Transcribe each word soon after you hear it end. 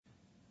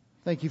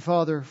Thank you,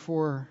 Father,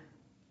 for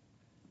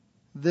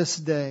this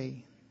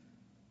day.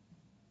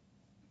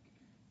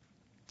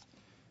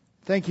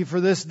 Thank you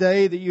for this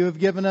day that you have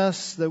given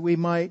us that we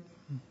might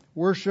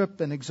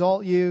worship and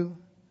exalt you.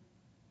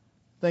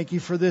 Thank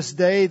you for this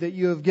day that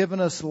you have given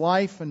us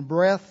life and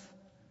breath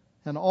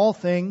and all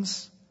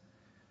things.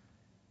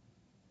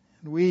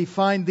 And we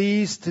find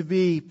these to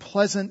be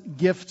pleasant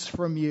gifts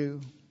from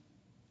you.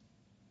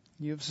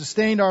 You have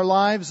sustained our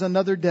lives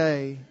another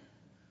day.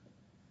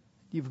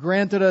 You've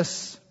granted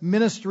us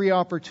ministry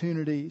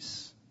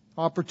opportunities,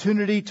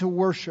 opportunity to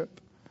worship.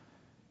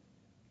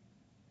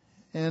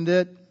 And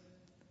it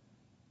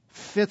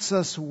fits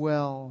us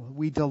well.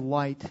 We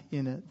delight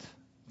in it.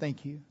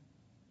 Thank you.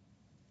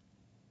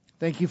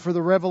 Thank you for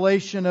the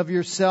revelation of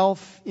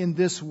yourself in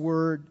this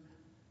word.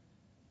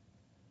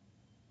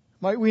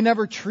 Might we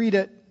never treat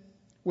it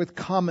with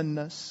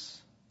commonness,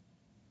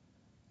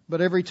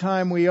 but every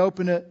time we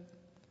open it,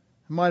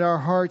 might our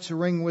hearts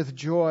ring with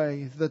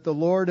joy that the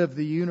Lord of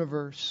the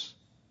universe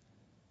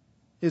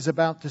is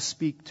about to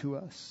speak to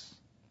us.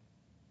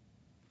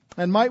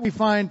 And might we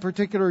find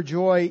particular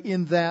joy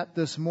in that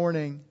this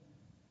morning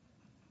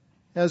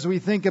as we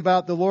think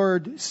about the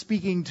Lord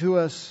speaking to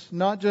us,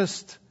 not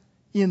just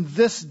in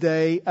this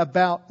day,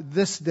 about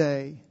this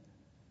day,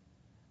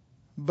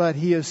 but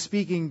He is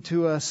speaking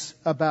to us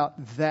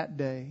about that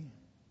day,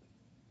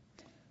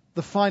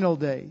 the final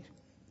day,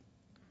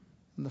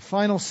 and the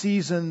final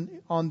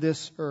season on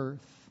this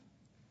earth,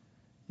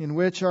 in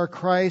which our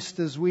Christ,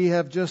 as we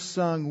have just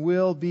sung,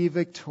 will be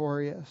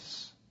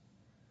victorious.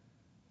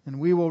 And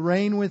we will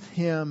reign with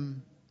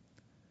Him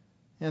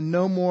and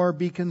no more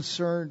be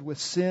concerned with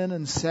sin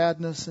and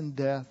sadness and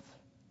death,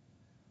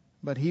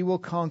 but He will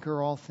conquer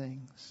all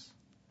things.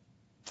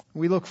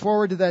 We look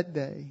forward to that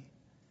day.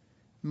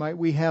 Might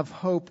we have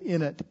hope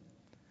in it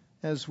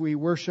as we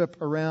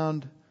worship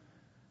around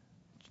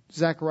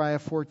Zechariah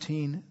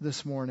 14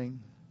 this morning.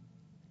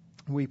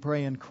 We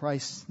pray in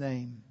Christ's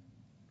name.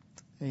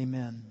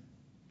 Amen.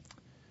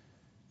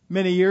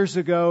 Many years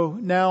ago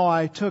now,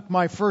 I took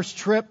my first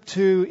trip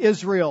to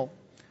Israel.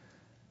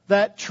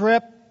 That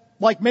trip,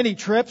 like many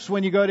trips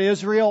when you go to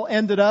Israel,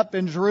 ended up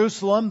in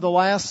Jerusalem. The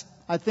last,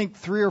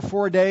 3 or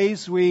 4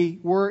 days we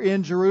were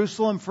in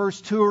Jerusalem,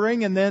 first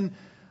touring and then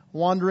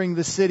wandering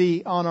the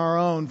city on our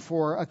own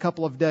for a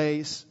couple of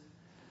days.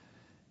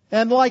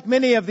 And like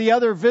many of the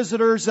other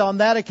visitors on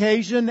that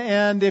occasion,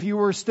 and if you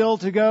were still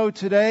to go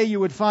today, you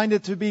would find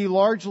it to be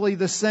largely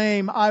the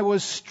same. I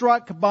was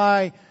struck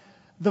by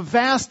the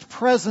vast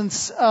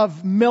presence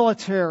of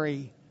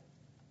military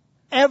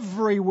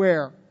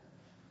everywhere.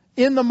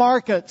 In the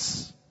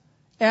markets,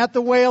 at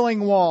the Wailing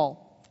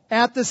Wall,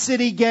 at the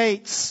city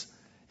gates,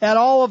 at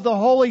all of the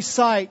holy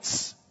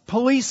sites,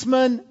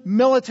 policemen,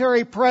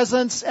 military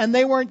presence, and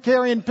they weren't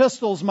carrying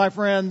pistols, my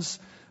friends.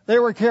 They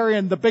were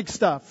carrying the big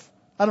stuff.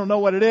 I don't know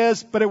what it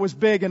is, but it was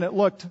big and it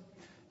looked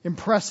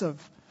impressive.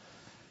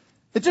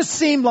 It just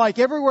seemed like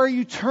everywhere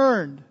you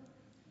turned,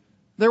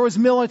 there was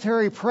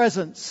military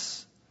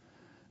presence.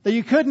 That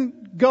you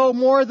couldn't go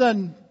more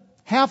than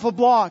half a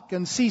block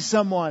and see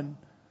someone,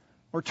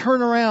 or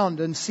turn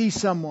around and see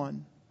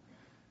someone.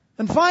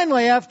 And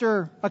finally,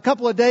 after a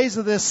couple of days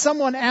of this,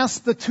 someone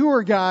asked the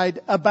tour guide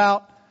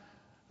about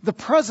the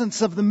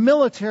presence of the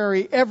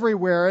military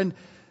everywhere. And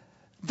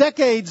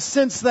decades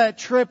since that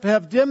trip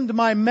have dimmed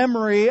my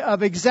memory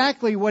of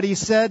exactly what he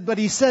said, but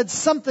he said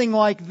something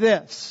like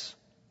this: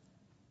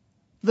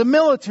 the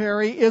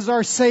military is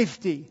our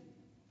safety.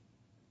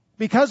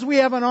 Because we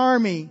have an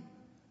army,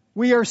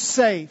 we are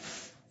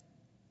safe.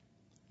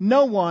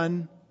 No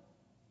one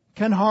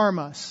can harm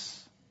us.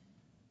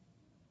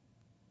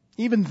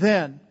 Even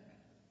then,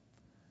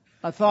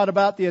 I thought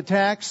about the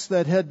attacks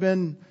that had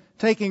been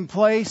taking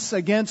place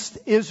against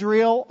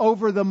Israel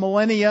over the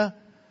millennia,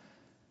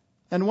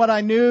 and what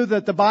I knew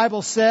that the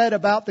Bible said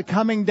about the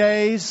coming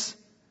days,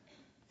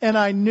 and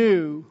I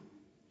knew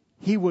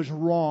he was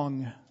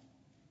wrong.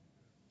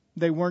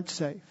 They weren't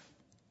safe.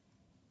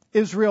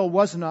 Israel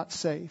was not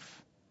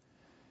safe.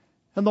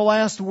 And the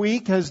last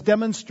week has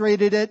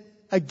demonstrated it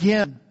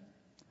again,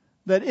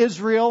 that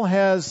Israel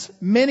has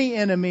many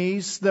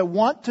enemies that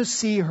want to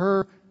see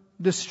her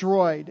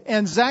destroyed.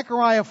 And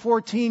Zechariah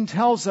 14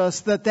 tells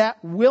us that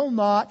that will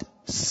not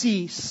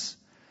cease.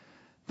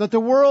 That the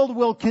world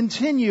will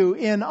continue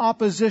in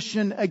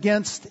opposition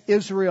against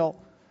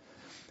Israel.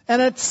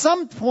 And at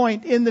some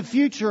point in the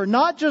future,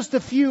 not just a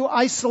few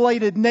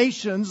isolated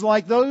nations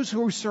like those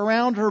who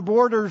surround her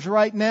borders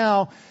right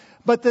now,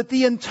 but that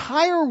the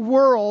entire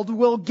world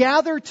will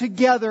gather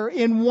together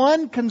in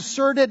one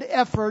concerted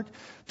effort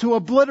to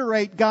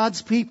obliterate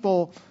God's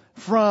people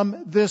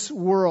from this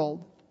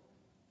world.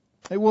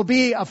 It will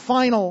be a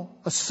final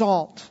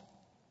assault.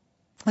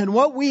 And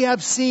what we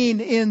have seen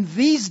in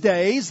these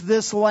days,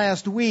 this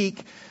last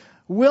week,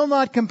 will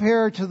not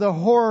compare to the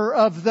horror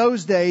of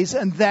those days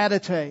and that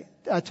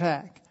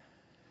attack.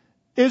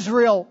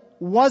 Israel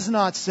was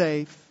not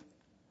safe.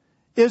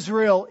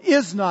 Israel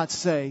is not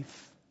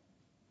safe.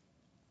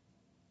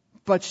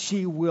 But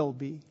she will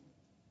be.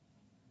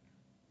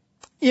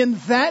 In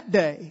that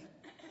day,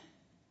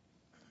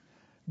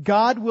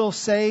 God will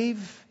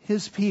save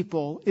His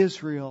people,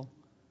 Israel,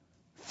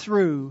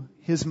 through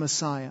His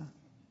Messiah.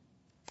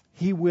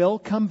 He will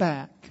come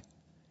back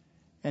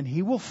and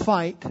He will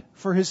fight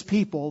for His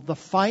people, the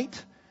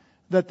fight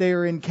that they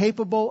are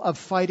incapable of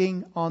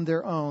fighting on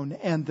their own,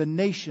 and the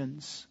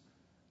nations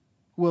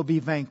will be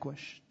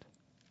vanquished.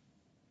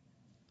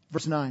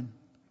 Verse 9.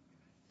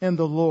 And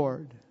the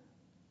Lord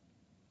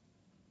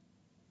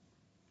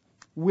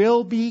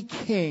will be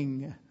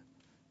king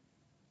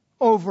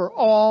over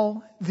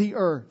all the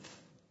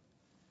earth.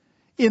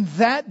 In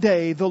that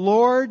day, the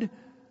Lord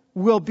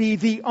will be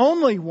the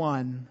only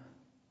one,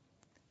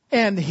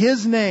 and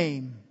His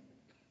name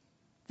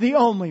the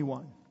only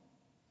one.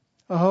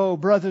 Oh,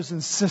 brothers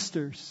and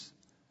sisters,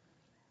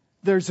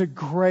 there's a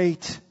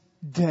great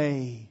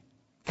day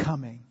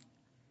coming.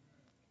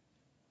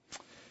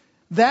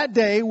 That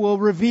day will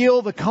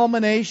reveal the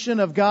culmination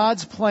of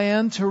God's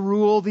plan to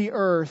rule the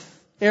earth.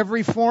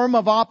 Every form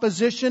of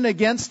opposition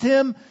against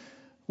Him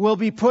will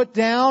be put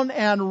down,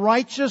 and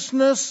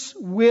righteousness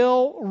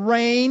will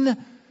reign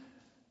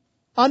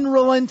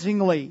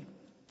unrelentingly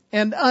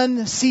and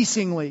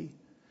unceasingly.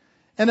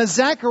 And as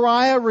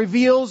Zechariah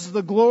reveals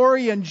the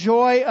glory and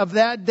joy of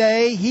that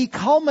day, he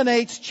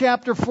culminates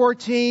chapter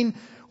 14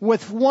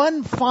 with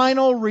one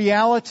final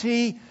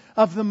reality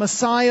of the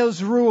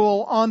Messiah's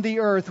rule on the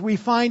earth. We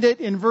find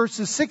it in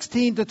verses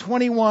 16 to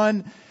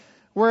 21,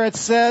 where it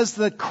says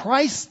that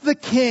Christ the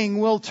King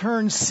will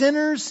turn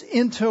sinners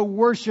into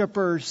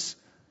worshipers.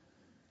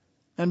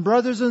 And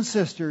brothers and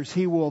sisters,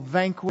 He will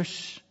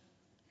vanquish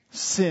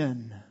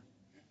sin.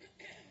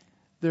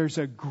 There's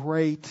a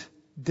great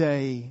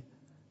day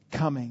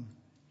coming.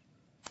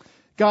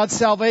 God's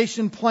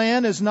salvation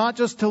plan is not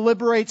just to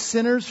liberate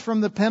sinners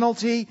from the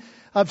penalty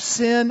of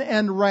sin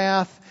and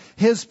wrath.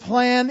 His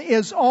plan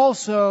is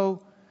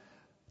also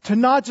to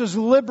not just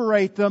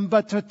liberate them,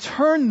 but to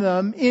turn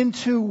them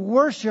into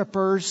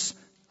worshipers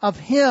of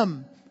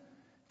Him.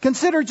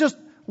 Consider just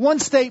one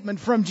statement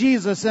from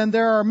Jesus, and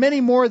there are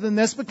many more than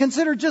this, but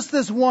consider just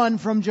this one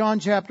from John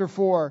chapter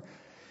 4.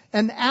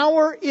 An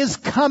hour is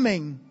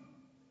coming,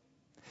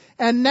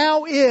 and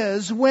now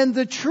is, when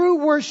the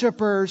true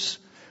worshipers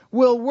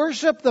will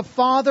worship the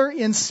Father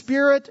in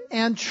spirit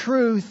and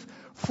truth.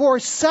 For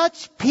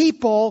such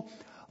people,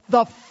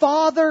 the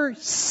Father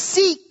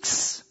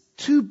seeks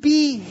to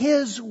be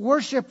His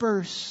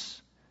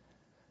worshipers.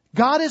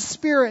 God is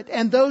spirit,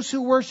 and those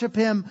who worship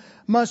Him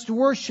must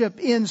worship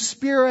in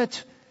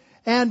spirit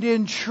and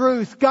in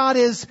truth. God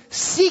is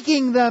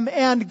seeking them,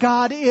 and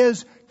God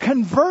is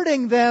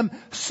converting them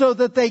so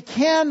that they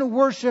can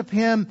worship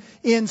Him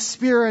in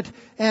spirit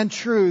and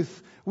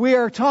truth. We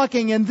are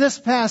talking in this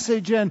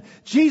passage, and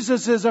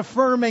Jesus is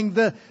affirming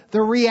the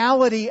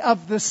reality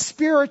of the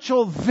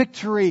spiritual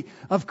victory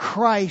of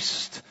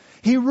Christ.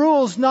 He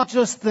rules not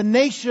just the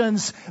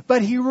nations,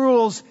 but He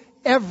rules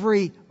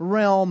every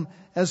realm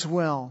as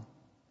well.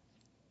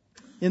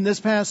 In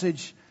this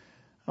passage,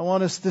 I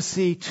want us to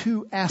see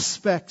two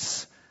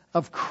aspects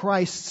of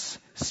Christ's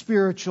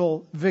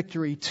spiritual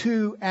victory.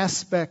 Two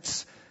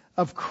aspects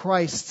of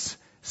Christ's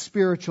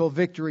spiritual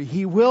victory.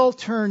 He will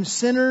turn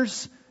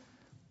sinners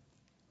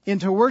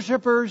into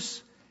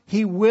worshipers.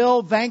 He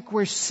will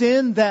vanquish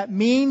sin. That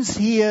means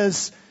He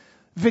is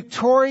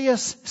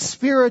victorious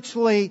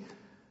spiritually.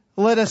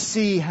 Let us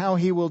see how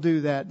He will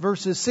do that.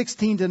 Verses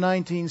 16 to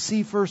 19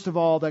 see first of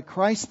all that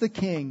Christ the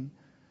King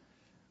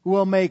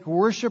will make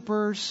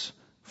worshipers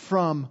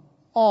from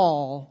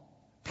all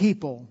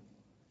people.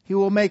 He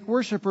will make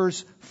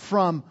worshipers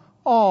from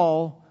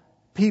all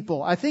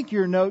people. I think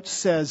your note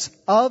says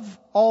of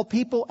all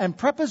people, and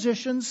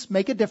prepositions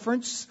make a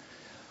difference.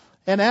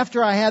 And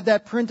after I had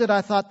that printed,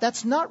 I thought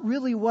that's not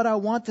really what I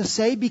want to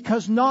say,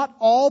 because not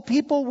all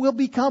people will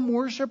become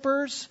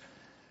worshipers,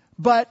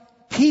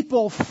 but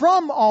people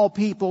from all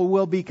people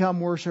will become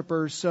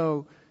worshipers.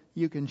 So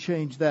you can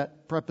change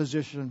that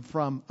preposition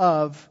from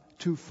of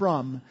to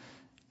from,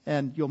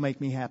 and you'll make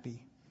me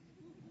happy.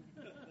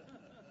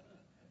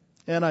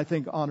 And I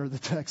think honor the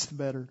text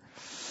better.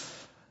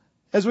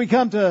 As we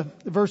come to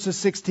verses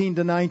 16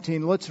 to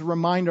 19, let's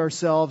remind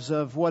ourselves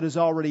of what has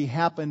already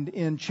happened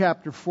in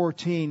chapter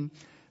 14.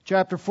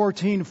 Chapter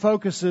 14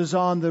 focuses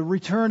on the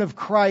return of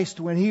Christ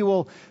when He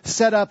will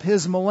set up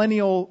His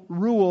millennial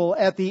rule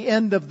at the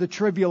end of the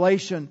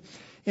tribulation.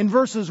 In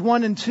verses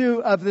 1 and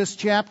 2 of this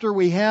chapter,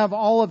 we have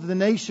all of the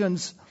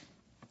nations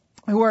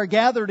who are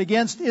gathered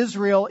against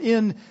Israel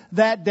in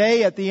that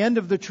day at the end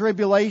of the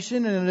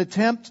tribulation in an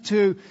attempt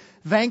to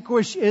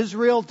vanquish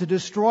Israel, to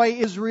destroy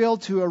Israel,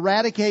 to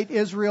eradicate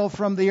Israel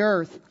from the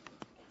earth.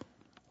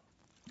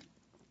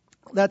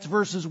 That's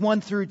verses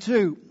 1 through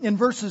 2. In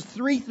verses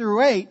 3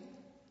 through 8,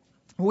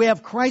 we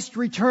have Christ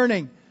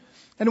returning.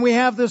 And we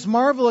have this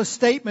marvelous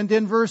statement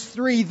in verse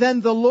 3,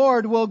 then the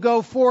Lord will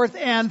go forth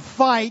and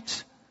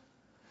fight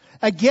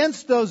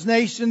against those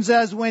nations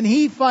as when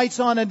He fights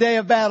on a day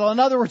of battle. In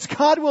other words,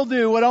 God will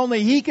do what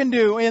only He can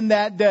do in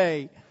that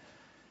day.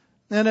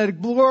 And a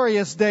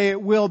glorious day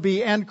it will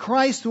be. And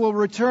Christ will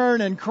return,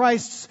 and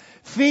Christ's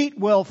feet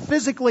will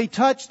physically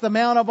touch the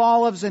Mount of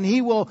Olives, and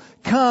He will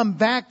come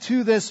back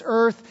to this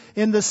earth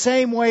in the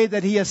same way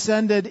that He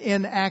ascended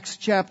in Acts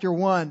chapter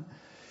 1.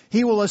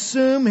 He will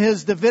assume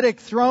His Davidic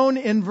throne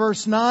in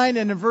verse 9,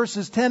 and in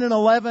verses 10 and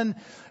 11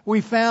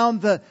 we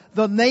found the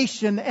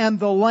nation and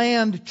the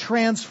land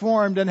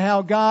transformed, and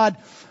how God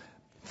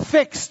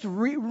fixed,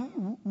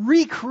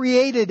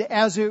 recreated,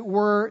 as it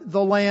were,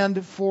 the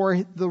land for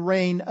the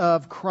reign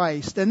of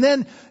Christ. And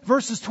then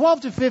verses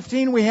 12 to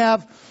 15, we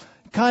have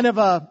kind of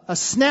a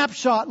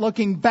snapshot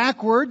looking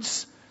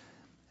backwards,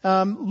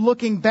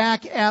 looking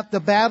back at the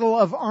Battle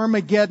of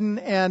Armageddon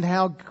and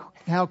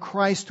how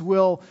Christ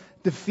will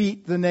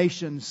defeat the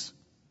nations.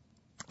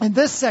 In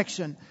this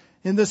section,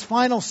 in this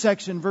final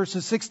section,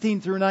 verses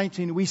 16 through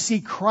 19, we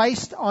see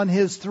Christ on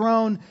His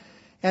throne,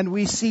 and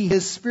we see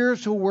His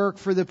spiritual work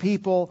for the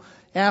people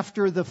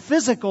after the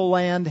physical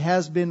land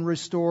has been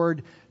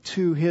restored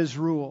to His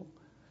rule.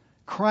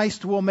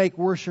 Christ will make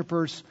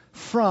worshipers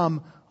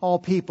from all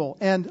people.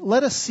 And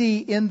let us see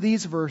in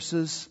these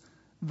verses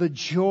the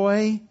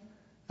joy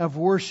of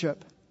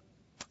worship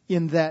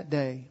in that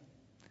day.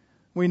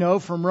 We know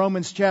from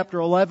Romans chapter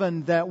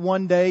 11 that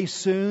one day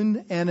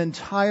soon an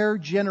entire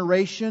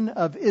generation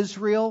of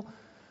Israel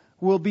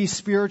will be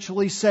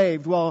spiritually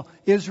saved. Well,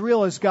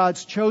 Israel is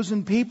God's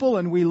chosen people,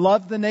 and we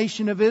love the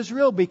nation of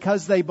Israel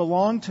because they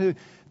belong to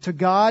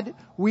God.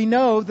 We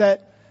know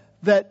that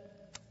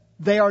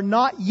they are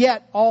not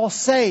yet all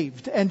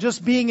saved, and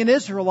just being an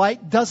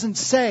Israelite doesn't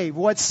save.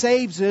 What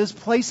saves is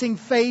placing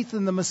faith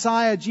in the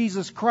Messiah,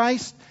 Jesus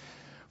Christ,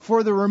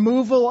 for the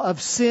removal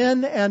of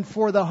sin and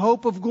for the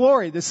hope of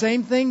glory. The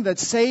same thing that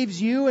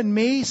saves you and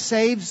me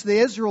saves the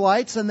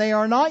Israelites, and they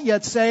are not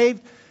yet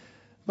saved.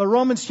 But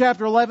Romans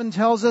chapter 11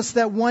 tells us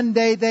that one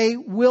day they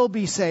will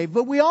be saved.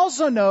 But we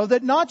also know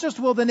that not just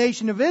will the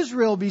nation of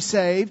Israel be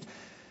saved,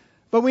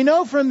 but we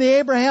know from the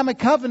Abrahamic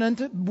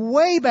covenant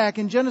way back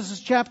in Genesis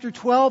chapter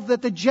 12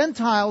 that the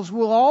Gentiles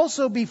will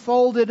also be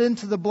folded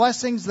into the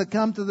blessings that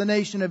come to the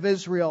nation of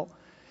Israel.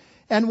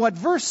 And what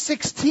verse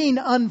 16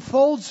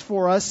 unfolds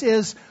for us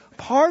is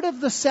part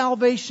of the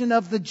salvation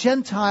of the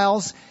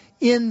Gentiles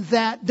in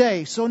that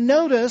day. So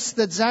notice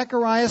that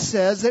Zechariah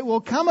says it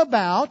will come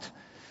about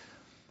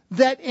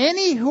that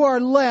any who are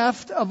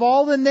left of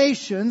all the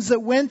nations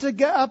that went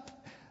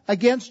up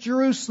against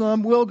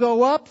Jerusalem will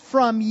go up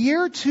from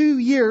year to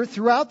year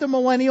throughout the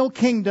millennial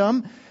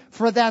kingdom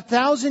for that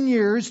 1,000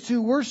 years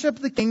to worship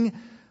the King,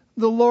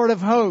 the Lord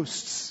of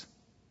hosts.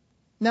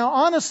 Now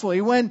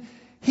honestly, when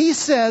he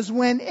says,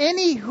 when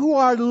any who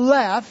are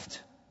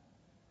left,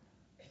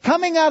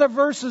 coming out of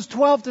verses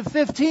 12 to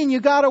 15,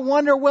 you got to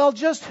wonder, well,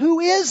 just who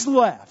is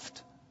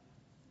left?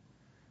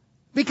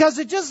 Because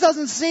it just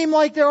doesn't seem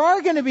like there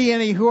are going to be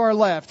any who are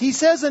left. He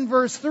says in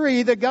verse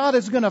 3 that God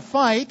is going to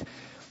fight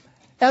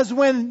as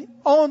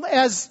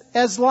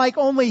like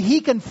only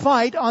He can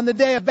fight on the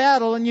day of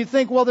battle. And you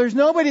think, well, there's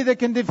nobody that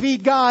can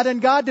defeat God,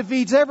 and God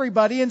defeats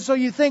everybody. And so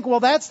you think, well,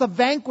 that's the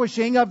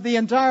vanquishing of the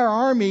entire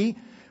army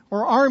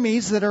or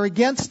armies that are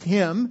against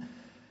Him.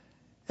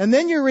 And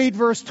then you read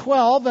verse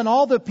 12, and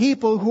all the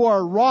people who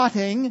are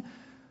rotting,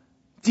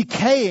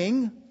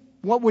 decaying,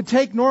 what would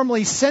take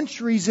normally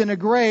centuries in a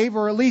grave,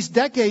 or at least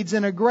decades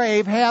in a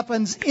grave,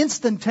 happens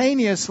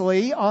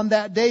instantaneously on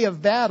that day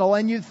of battle.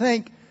 And you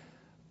think,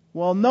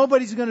 well,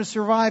 nobody's going to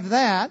survive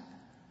that.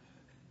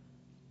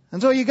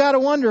 And so you got to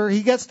wonder,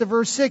 he gets to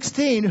verse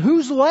 16,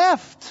 who's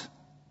left?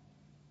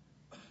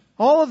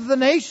 All of the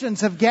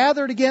nations have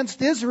gathered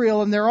against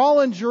Israel, and they're all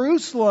in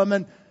Jerusalem,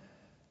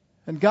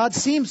 and God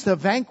seems to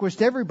have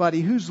vanquished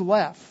everybody. Who's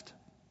left?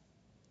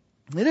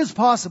 It is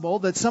possible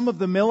that some of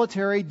the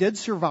military did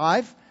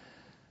survive,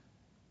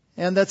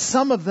 and that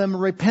some of them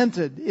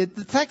repented.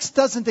 The text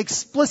doesn't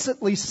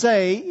explicitly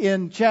say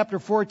in chapter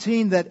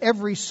 14 that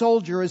every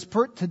soldier is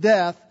put to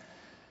death,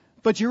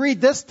 but you read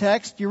this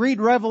text, you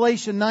read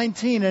Revelation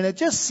 19, and it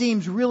just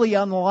seems really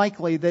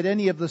unlikely that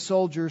any of the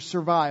soldiers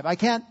survive. I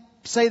can't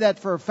say that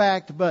for a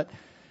fact, but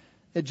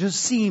it just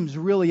seems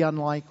really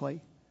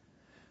unlikely.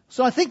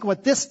 So I think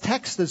what this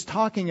text is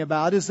talking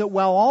about is that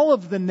while all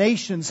of the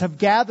nations have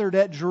gathered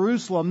at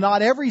Jerusalem,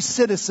 not every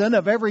citizen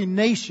of every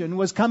nation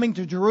was coming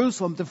to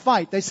Jerusalem to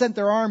fight. They sent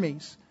their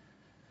armies.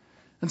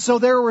 And so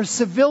there were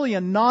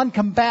civilian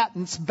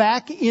non-combatants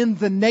back in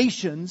the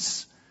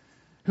nations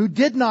who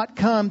did not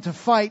come to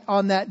fight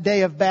on that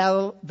day of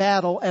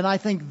battle. And I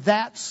think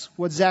that's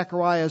what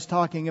Zechariah is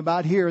talking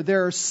about here.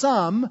 There are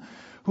some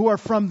who are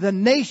from the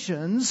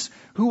nations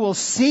who will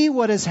see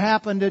what has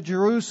happened at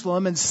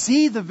Jerusalem and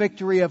see the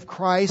victory of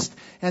Christ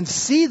and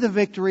see the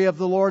victory of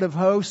the Lord of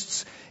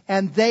hosts,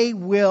 and they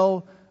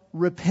will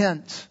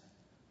repent.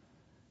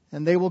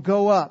 And they will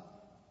go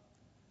up.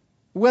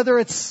 Whether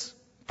it's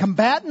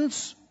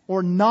combatants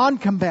or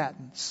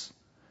non-combatants,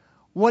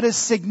 what is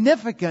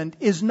significant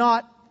is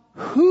not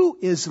who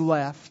is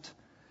left,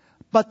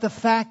 but the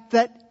fact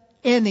that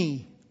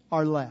any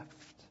are left.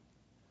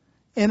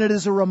 And it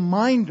is a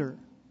reminder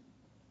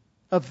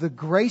of the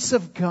grace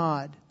of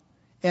God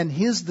and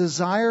His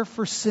desire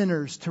for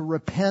sinners to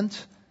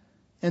repent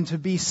and to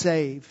be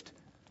saved.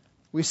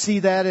 We see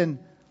that in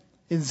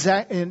In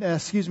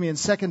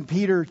 2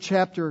 Peter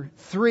chapter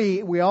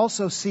 3, we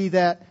also see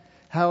that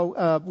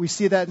we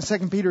see that in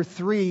 2 Peter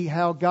 3,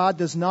 how God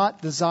does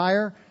not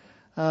desire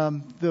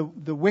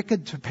the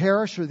wicked to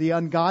perish or the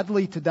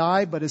ungodly to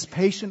die, but is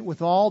patient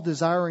with all,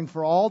 desiring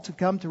for all to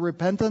come to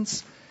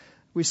repentance.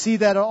 We see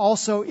that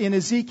also in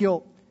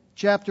Ezekiel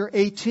chapter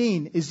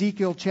 18,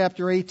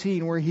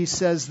 where he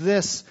says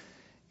this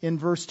in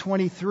verse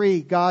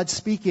 23, God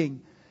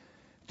speaking,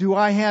 "Do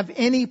I have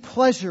any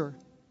pleasure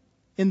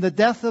in the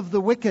death of the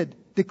wicked,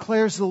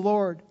 declares the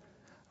Lord,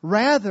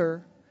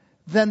 rather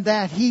than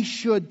that he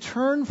should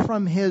turn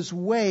from his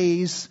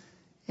ways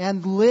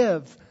and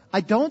live." I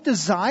don't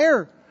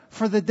desire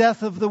for the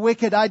death of the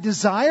wicked. I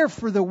desire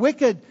for the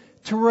wicked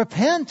to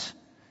repent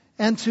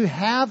and to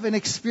have an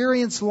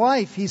experienced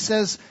life. He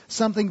says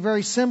something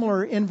very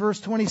similar in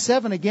verse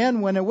 27.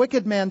 Again, when a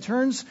wicked man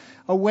turns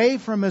away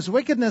from his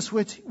wickedness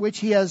which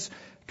he has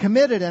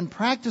committed and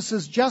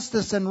practices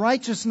justice and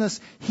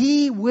righteousness,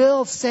 he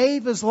will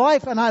save his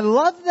life. And I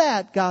love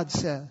that, God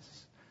says.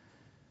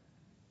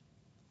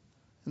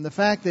 And the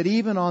fact that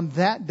even on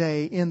that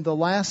day, in the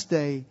last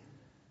day,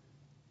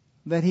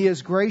 that he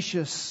is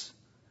gracious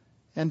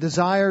and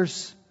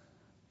desires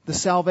the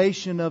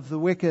salvation of the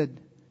wicked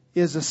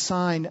is a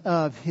sign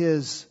of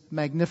his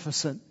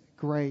magnificent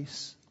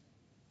grace.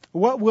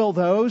 What will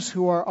those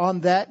who are on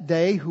that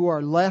day, who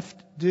are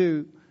left,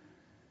 do?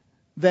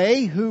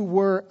 They who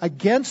were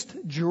against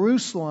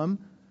Jerusalem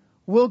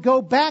will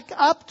go back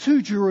up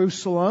to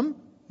Jerusalem.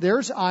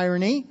 There's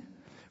irony.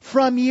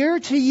 From year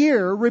to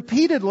year,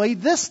 repeatedly,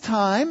 this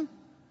time,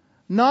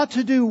 not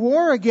to do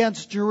war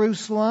against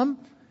Jerusalem,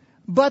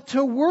 but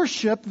to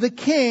worship the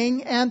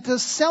King and to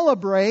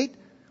celebrate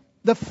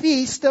the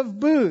Feast of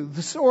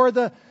Booths, or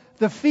the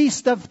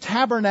Feast of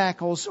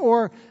Tabernacles,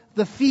 or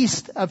the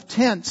Feast of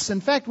Tents. In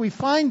fact, we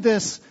find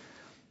this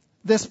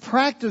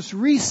practice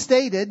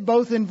restated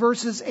both in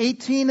verses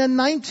 18 and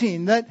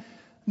 19,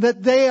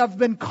 that they have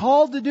been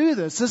called to do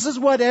this. This is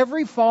what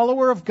every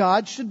follower of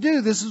God should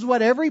do. This is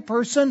what every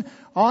person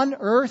on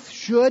earth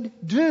should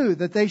do,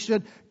 that they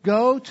should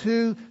go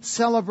to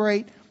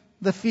celebrate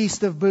the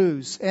Feast of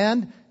Booths.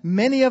 And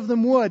many of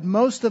them would,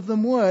 most of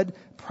them would,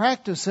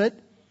 practice it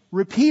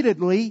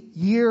repeatedly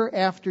year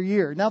after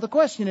year. Now the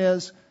question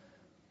is,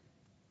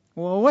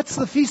 well, what's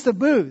the Feast of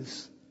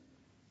Booths?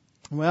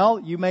 Well,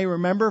 you may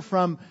remember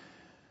from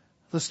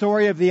the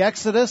story of the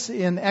Exodus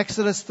in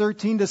Exodus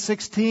 13 to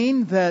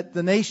 16 that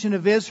the nation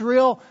of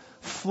Israel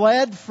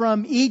fled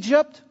from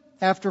Egypt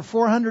after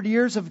 400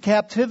 years of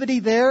captivity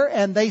there,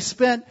 and they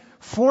spent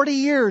 40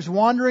 years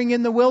wandering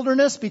in the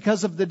wilderness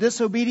because of the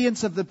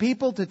disobedience of the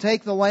people to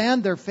take the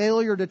land, their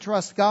failure to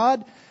trust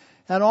God.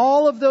 And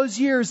all of those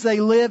years they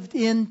lived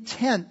in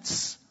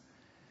tents.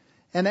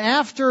 And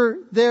after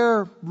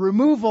their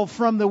removal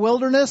from the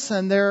wilderness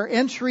and their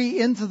entry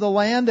into the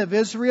land of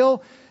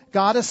Israel,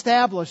 God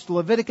established,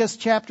 Leviticus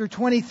chapter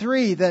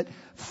 23, that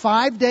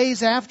 5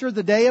 days after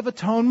the Day of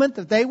Atonement,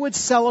 that they would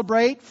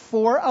celebrate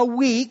for a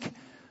week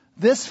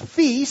this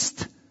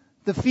feast,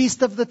 the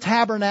Feast of the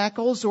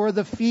Tabernacles, or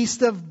the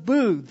Feast of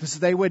Booths.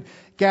 They would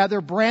gather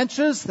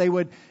branches, they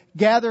would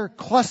gather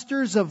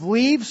clusters of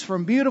leaves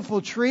from beautiful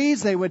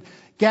trees, they would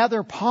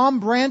gather palm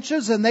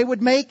branches, and they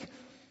would make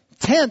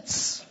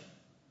tents.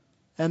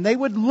 And they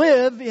would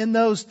live in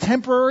those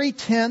temporary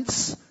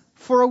tents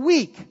for a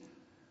week.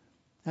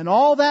 And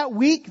all that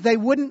week they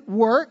wouldn't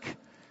work,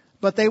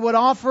 but they would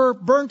offer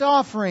burnt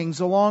offerings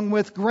along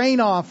with grain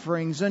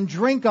offerings and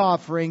drink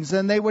offerings,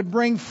 and they would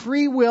bring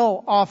free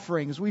will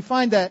offerings. We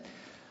find that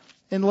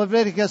in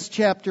Leviticus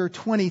chapter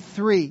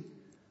 23.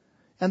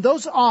 And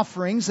those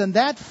offerings and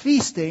that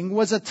feasting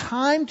was a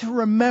time to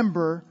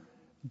remember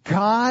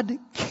God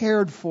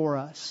cared for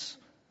us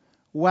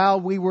while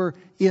we were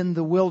in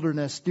the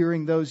wilderness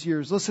during those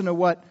years. Listen to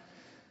what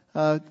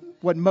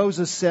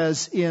Moses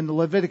says in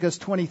Leviticus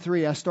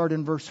 23. I start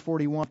in verse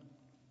 41.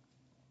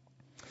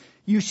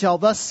 You shall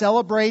thus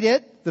celebrate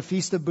it, the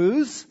Feast of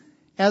Booths,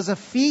 as a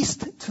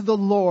feast to the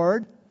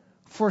Lord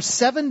for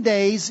 7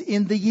 days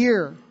in the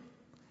year.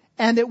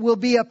 And it will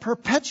be a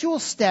perpetual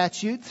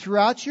statute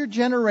throughout your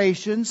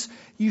generations.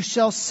 You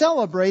shall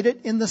celebrate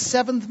it in the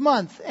 7th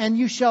month. And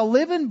you shall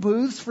live in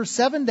booths for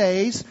 7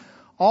 days.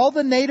 All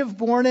the native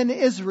born in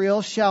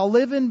Israel shall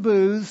live in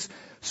booths,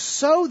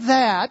 so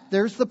that,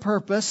 there's the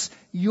purpose,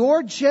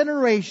 your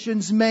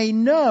generations may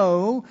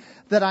know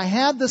that I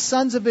had the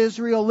sons of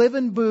Israel live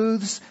in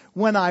booths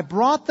when I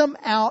brought them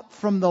out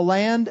from the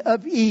land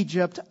of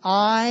Egypt.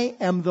 I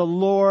am the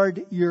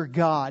Lord your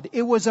God.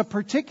 It was a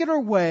particular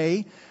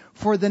way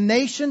for the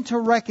nation to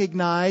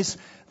recognize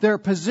their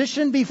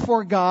position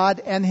before God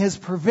and His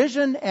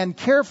provision and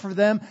care for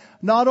them,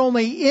 not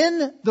only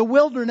in the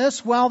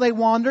wilderness while they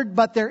wandered,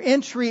 but their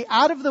entry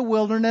out of the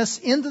wilderness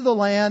into the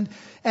land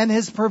and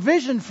His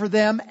provision for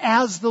them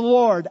as the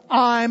Lord.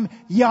 I'm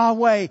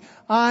Yahweh.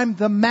 I'm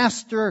the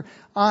Master.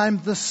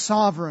 I'm the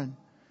Sovereign.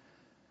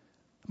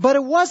 But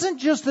it wasn't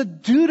just a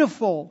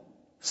dutiful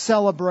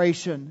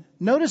celebration.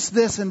 Notice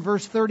this in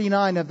verse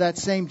 39 of that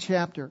same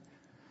chapter.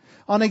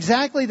 On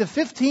exactly the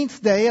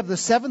 15th day of the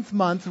 7th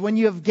month, when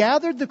you have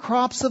gathered the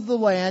crops of the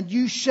land,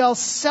 you shall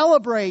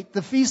celebrate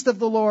the feast of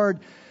the Lord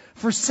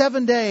for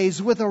 7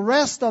 days, with a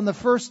rest on the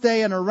first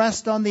day and a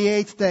rest on the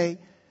 8th day.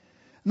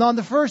 And on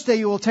the first day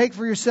you will take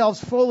for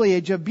yourselves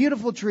foliage of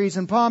beautiful trees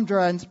and palm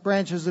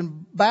branches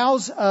and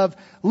boughs of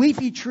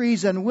leafy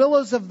trees and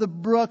willows of the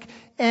brook,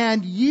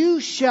 and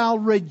you shall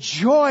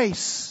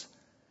rejoice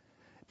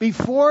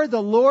before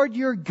the Lord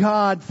your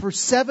God for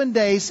 7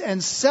 days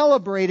and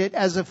celebrate it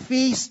as a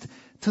feast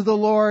to the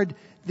Lord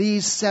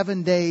these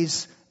 7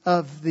 days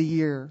of the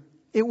year.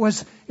 It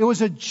was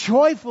a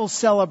joyful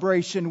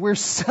celebration. We're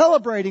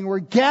celebrating, we're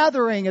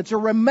gathering, it's a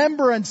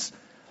remembrance,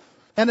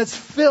 and it's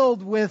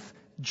filled with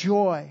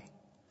joy.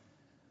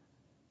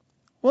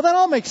 Well, that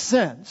all makes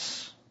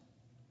sense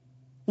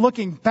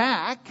looking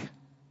back.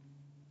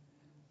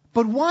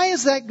 But why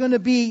is that going to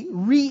be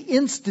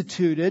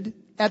reinstituted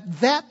at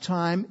that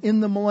time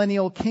in the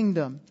millennial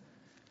kingdom?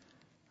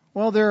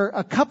 Well, there are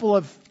a couple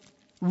of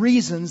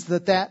reasons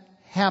that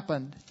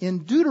happened.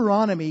 In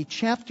Deuteronomy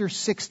chapter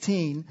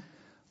 16,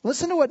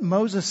 listen to what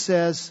Moses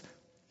says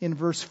in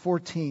verse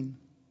 13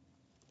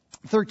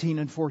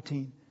 and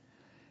 14.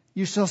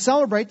 You shall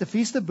celebrate the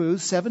Feast of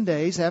Booths 7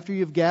 days after you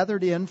have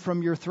gathered in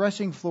from your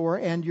threshing floor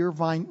and your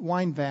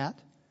wine vat.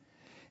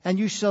 And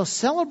you shall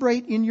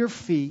celebrate in your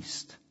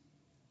feast,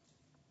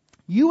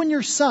 you and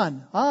your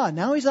son.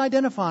 Now he's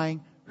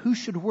identifying who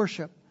should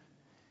worship.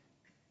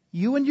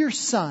 You and your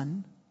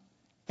son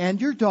and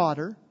your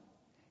daughter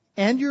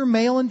and your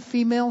male and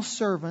female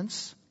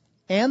servants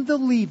and the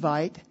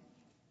Levite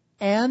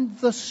and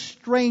the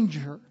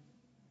stranger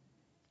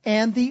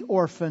and the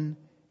orphan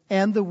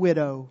and the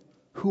widow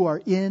who are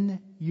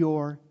in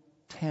your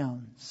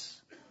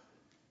towns.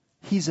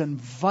 He's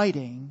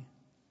inviting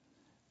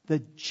the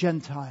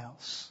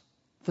Gentiles,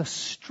 the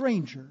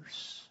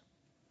strangers,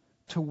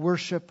 to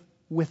worship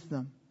with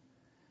them.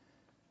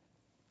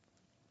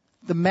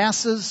 The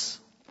masses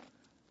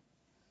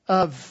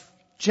of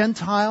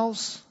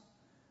Gentiles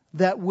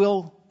that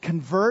will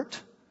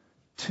convert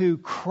to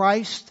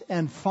Christ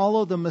and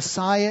follow the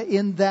Messiah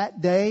in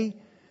that day,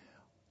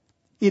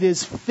 it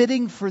is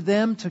fitting for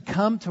them to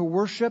come to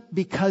worship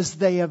because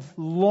they have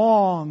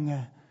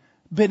long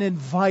been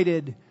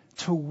invited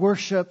to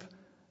worship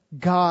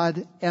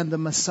God and the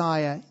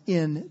Messiah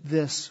in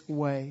this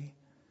way.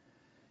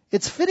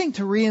 It's fitting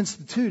to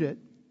reinstitute it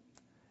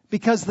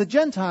because the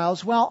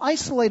Gentiles, while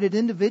isolated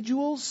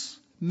individuals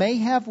may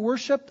have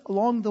worshiped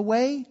along the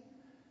way,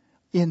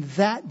 in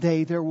that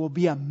day there will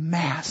be a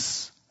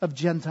mass of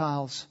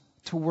Gentiles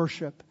to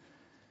worship.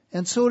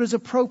 And so it is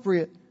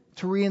appropriate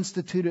to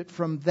reinstitute it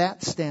from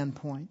that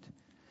standpoint.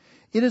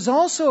 It is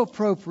also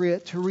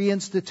appropriate to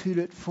reinstitute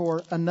it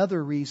for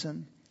another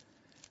reason.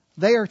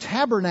 They are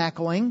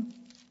tabernacling,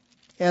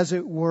 as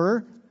it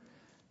were,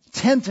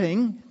 tent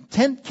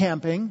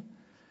camping,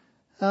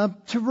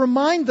 to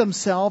remind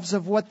themselves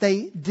of what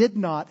they did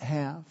not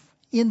have.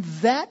 In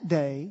that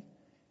day,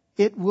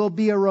 it will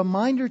be a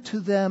reminder to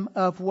them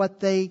of what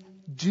they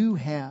do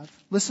have.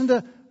 Listen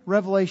to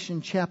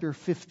Revelation chapter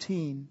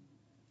 15.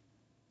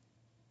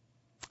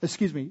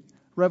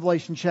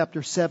 Revelation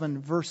chapter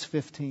 7, verse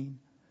 15.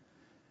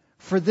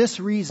 For this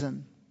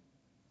reason,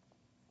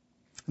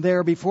 they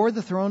are before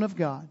the throne of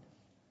God,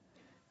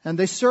 and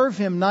they serve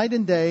Him night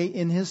and day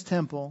in His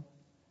temple,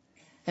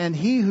 and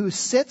He who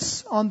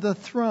sits on the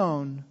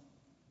throne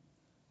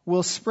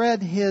will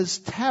spread His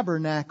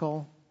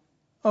tabernacle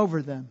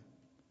over them.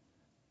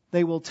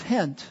 They will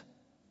tent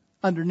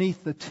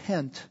underneath the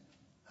tent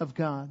of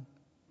God.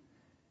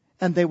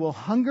 And they will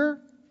hunger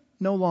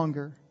no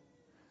longer,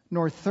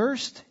 nor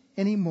thirst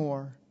any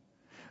more,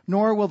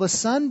 nor will the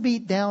sun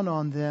beat down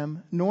on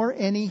them, nor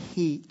any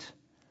heat.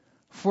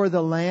 For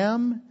the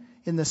Lamb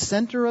in the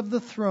center of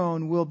the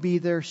throne will be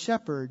their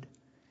shepherd,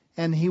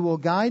 and He will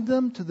guide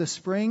them to the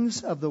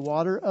springs of the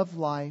water of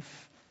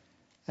life,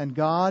 and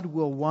God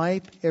will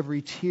wipe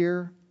every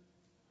tear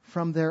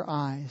from their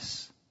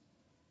eyes.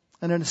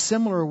 And in a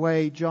similar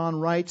way, John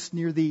writes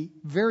near the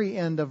very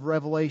end of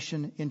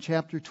Revelation in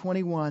chapter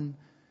 21,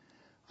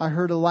 I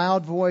heard a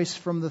loud voice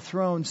from the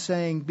throne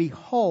saying,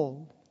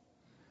 Behold,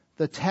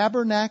 the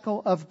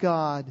tabernacle of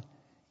God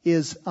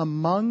is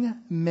among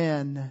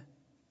men,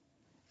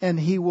 and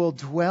He will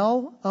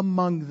dwell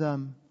among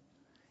them,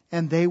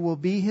 and they will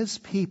be His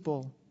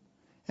people,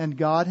 and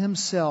God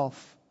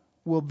Himself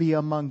will be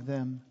among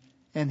them,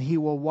 and He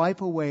will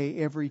wipe away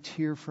every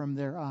tear from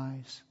their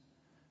eyes.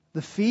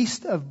 The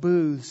Feast of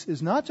Booths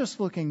is not just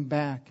looking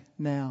back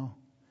now.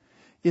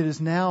 It is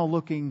now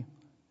looking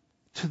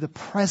to the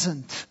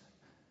present.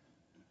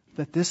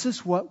 That this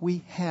is what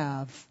we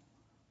have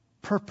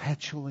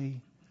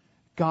perpetually.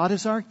 God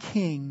is our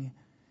King.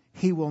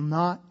 He will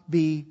not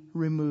be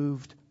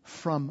removed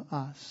from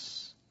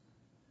us.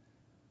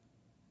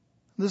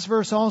 This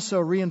verse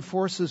also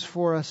reinforces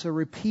for us a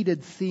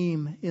repeated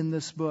theme in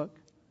this book.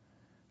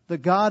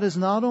 That God is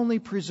not only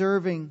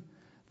preserving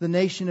the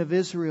nation of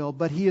Israel,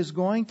 but He is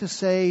going to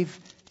save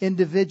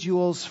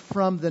individuals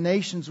from the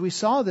nations. We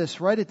saw this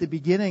right at the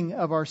beginning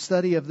of our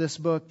study of this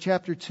book,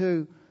 chapter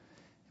 2,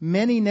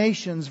 Many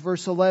nations,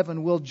 verse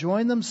 11, will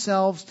join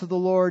themselves to the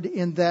Lord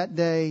in that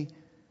day,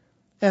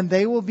 and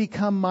they will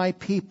become my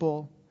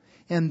people.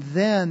 And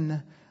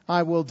then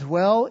I will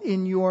dwell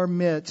in your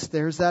midst.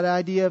 There's that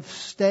idea of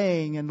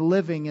staying and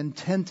living and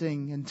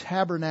tenting and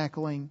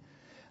tabernacling.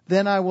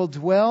 Then I will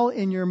dwell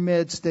in your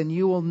midst, and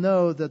you will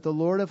know that the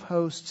Lord of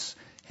hosts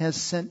has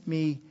sent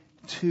me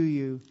to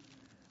you.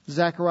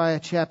 Zechariah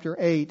chapter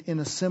 8, in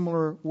a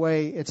similar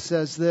way, it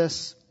says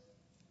this.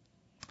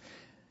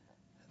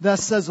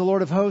 Thus says the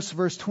Lord of hosts,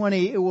 verse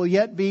 20, it will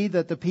yet be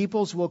that the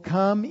peoples will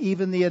come,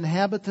 even the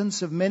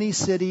inhabitants of many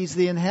cities.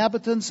 The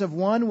inhabitants of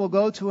one will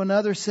go to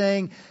another,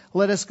 saying,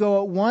 let us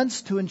go at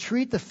once to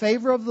entreat the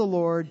favor of the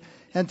Lord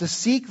and to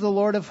seek the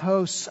Lord of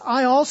hosts.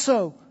 I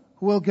also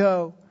will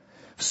go,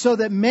 so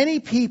that many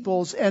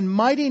peoples and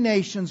mighty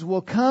nations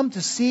will come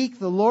to seek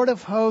the Lord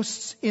of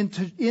hosts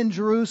in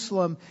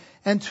Jerusalem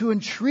and to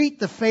entreat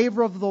the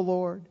favor of the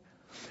Lord.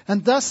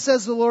 And thus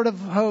says the Lord of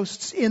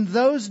hosts, in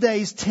those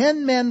days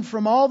 10 men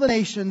from all the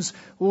nations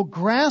will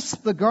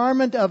grasp the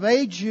garment of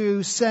a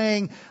Jew,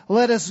 saying,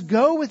 let us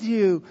go with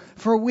you,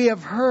 for we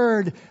have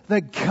heard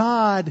that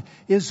God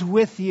is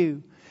with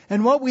you.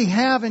 And what we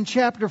have in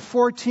chapter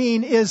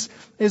 14 is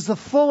the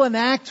full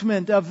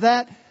enactment of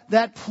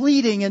that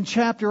pleading in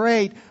chapter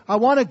 8. I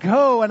want to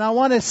go and I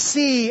want to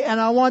see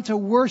and I want to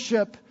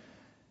worship.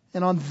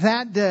 And on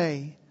that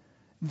day,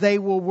 they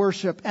will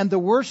worship. And the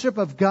worship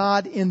of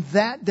God in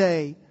that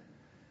day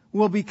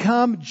will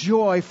become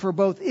joy for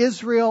both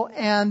Israel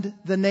and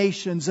the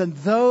nations. And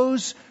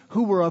those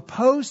who were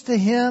opposed to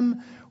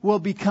Him will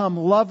become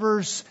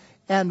lovers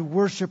and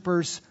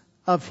worshipers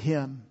of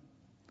Him.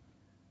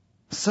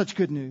 Such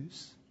good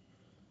news.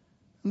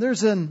 And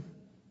there's an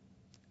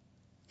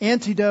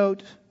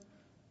antidote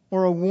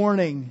or a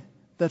warning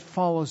that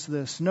follows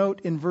this.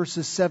 Note in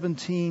verses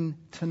 17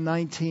 to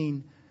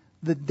 19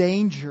 the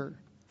danger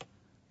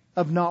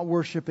of not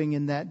worshiping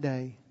in that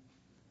day.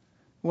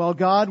 While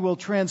God will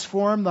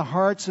transform the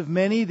hearts of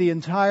many, the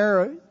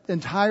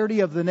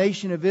entirety of the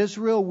nation of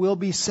Israel will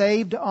be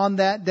saved on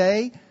that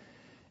day,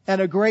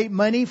 and a great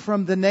many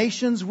from the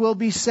nations will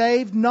be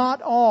saved.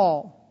 Not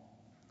all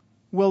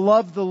will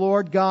love the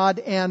Lord God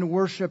and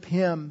worship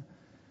Him.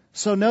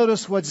 So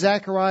notice what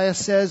Zechariah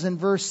says in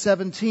verse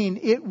 17.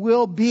 It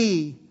will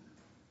be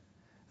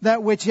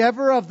that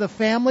whichever of the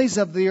families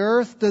of the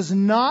earth does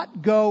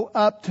not go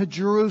up to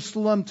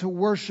Jerusalem to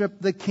worship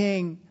the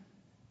King.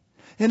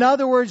 In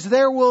other words,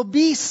 there will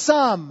be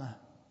some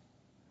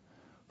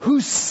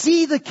who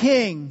see the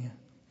King,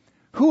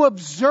 who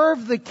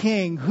observe the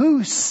King,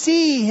 who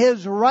see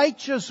His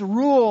righteous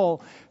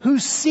rule, who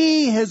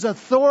see His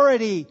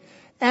authority,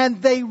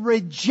 and they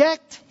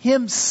reject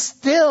Him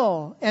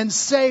still and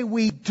say,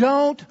 we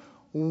don't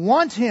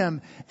want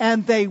Him,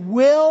 and they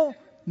will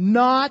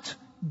not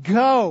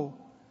go.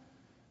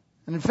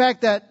 And in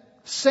fact, that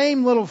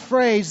same little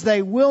phrase,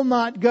 they will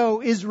not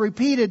go, is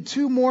repeated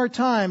 2 more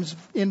times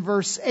in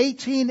verse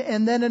 18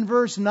 and then in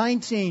verse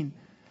 19.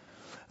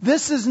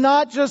 This is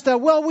not just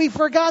we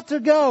forgot to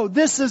go.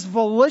 This is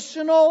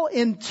volitional,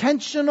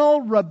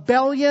 intentional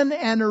rebellion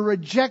and a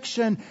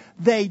rejection.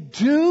 They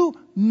do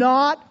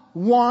not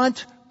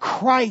want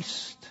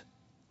Christ.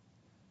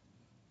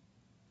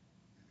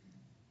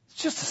 It's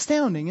just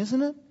astounding,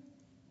 isn't it?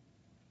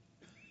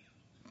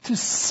 To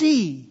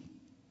see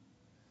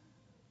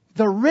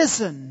the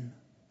risen,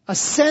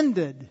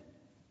 ascended,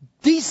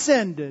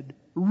 descended,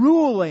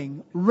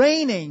 ruling,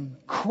 reigning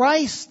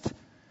Christ,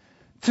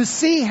 to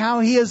see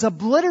how He has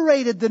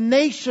obliterated the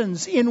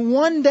nations in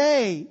one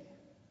day,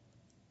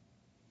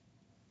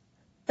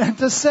 and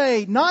to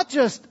say not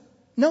just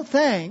no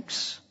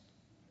thanks,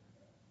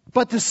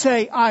 but to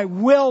say I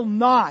will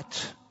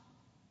not.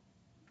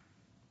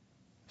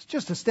 It's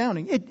just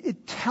astounding.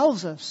 It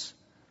tells us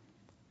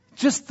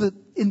just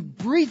in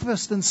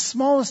briefest and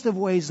smallest of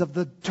ways of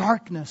the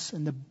darkness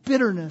and the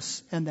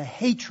bitterness and the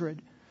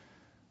hatred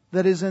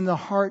that is in the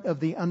heart of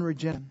the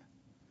unregenerate.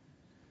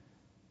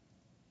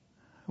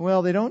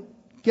 Well, they don't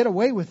get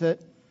away with it.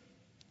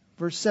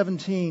 Verse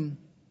 17.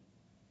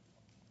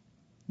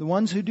 The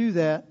ones who do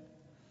that,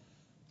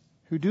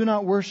 who do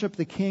not worship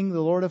the King,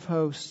 the Lord of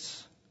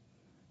hosts,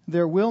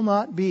 there will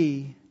not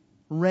be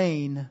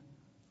rain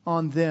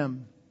on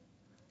them.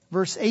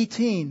 Verse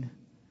 18.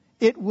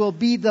 It will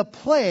be the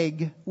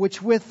plague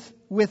with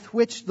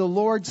which the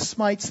Lord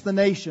smites the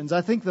nations.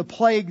 I think the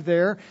plague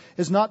there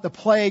is not the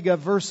plague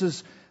of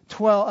verses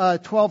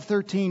 12,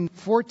 13,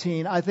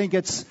 14. I think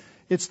it's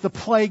the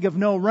plague of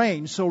no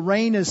rain. So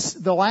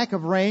the lack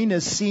of rain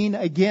is seen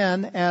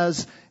again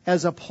as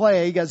a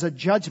plague, as a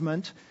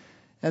judgment.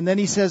 And then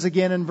he says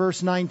again in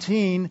verse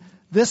 19,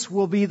 this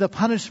will be the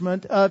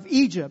punishment of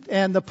Egypt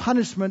and the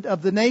punishment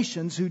of the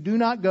nations who do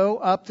not go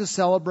up to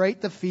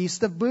celebrate the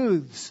Feast of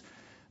Booths.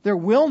 There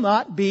will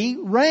not be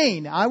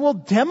rain. I will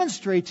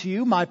demonstrate to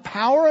you my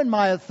power and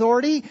my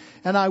authority,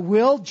 and I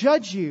will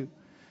judge you.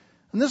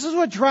 And this is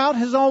what drought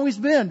has always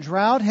been.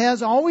 Drought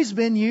has always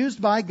been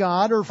used by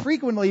God, or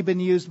frequently been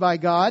used by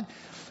God,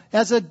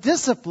 as a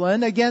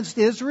discipline against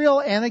Israel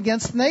and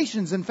against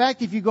nations. In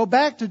fact, if you go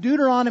back to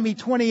Deuteronomy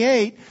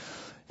 28,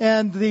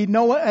 and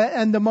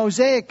the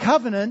Mosaic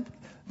covenant,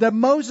 that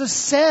Moses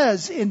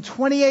says in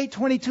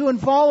 28:22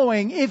 and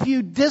following, if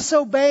you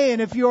disobey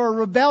and if you are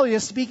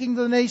rebellious, speaking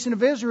to the nation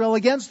of Israel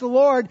against the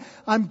Lord,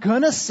 I'm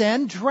going to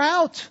send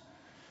drought.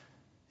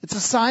 It's a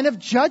sign of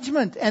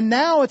judgment. And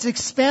now it's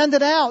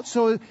expanded out.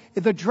 So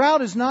the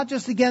drought is not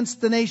just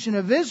against the nation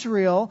of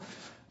Israel,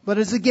 but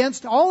is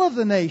against all of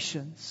the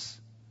nations.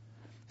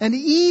 And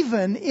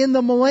even in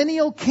the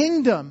millennial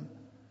kingdom,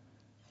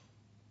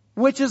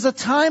 which is a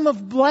time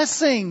of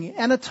blessing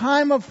and a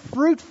time of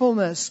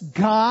fruitfulness,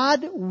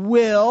 God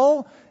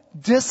will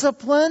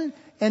discipline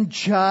and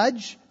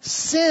judge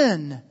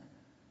sin.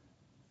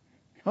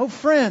 Oh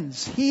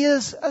friends, He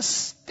is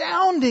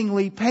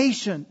astoundingly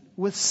patient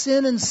with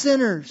sin and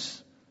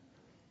sinners.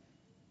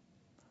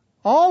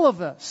 All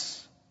of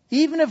us,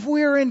 even if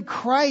we are in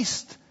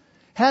Christ,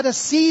 had a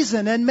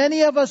season, and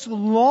many of us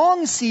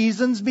long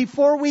seasons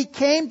before we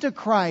came to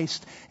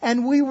Christ,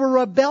 and we were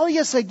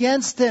rebellious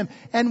against Him,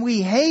 and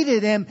we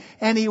hated Him,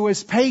 and He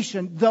was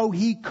patient, though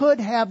He could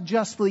have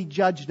justly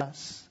judged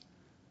us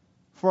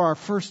for our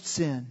first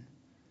sin.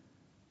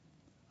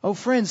 Oh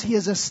friends, He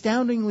is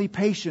astoundingly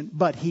patient,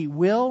 but He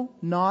will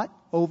not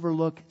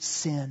overlook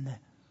sin.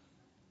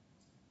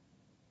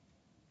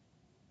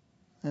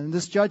 And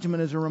this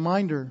judgment is a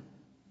reminder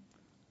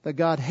that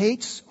God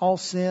hates all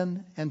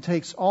sin and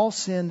takes all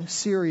sin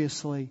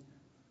seriously,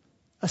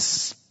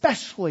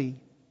 especially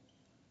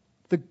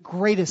the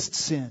greatest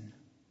sin.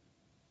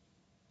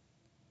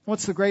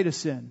 What's the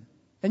greatest sin?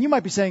 And you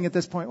might be saying at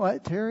this point,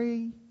 what,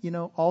 Terry,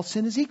 all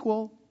sin is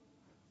equal.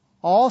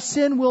 All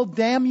sin will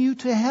damn you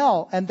to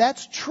hell. And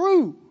that's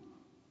true.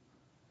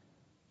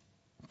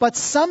 But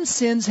some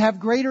sins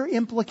have greater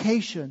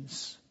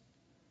implications.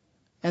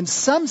 And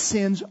some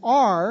sins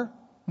are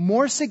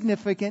more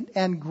significant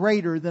and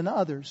greater than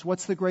others.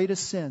 What's the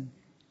greatest sin?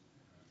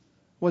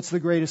 What's the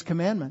greatest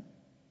commandment?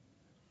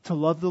 To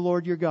love the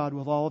Lord your God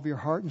with all of your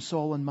heart and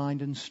soul and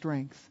mind and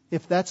strength.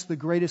 If that's the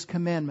greatest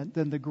commandment,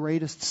 then the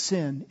greatest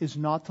sin is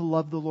not to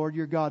love the Lord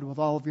your God with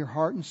all of your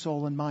heart and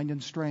soul and mind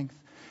and strength.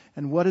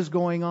 And what is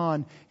going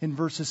on in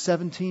verses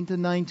 17 to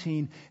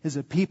 19 is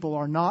that people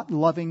are not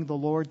loving the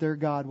Lord their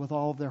God with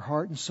all of their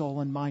heart and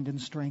soul and mind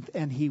and strength,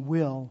 and He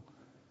will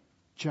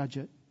judge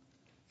it.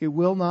 It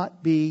will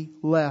not be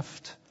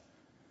left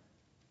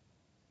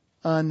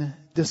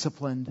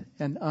undisciplined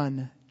and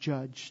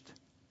unjudged.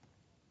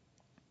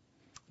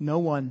 No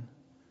one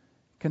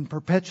can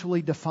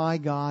perpetually defy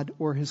God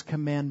or His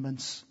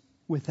commandments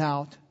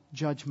without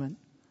judgment.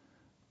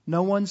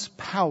 No one's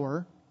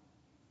power,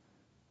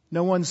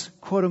 no one's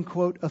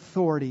quote-unquote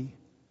authority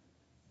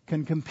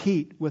can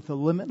compete with the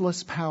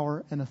limitless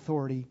power and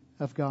authority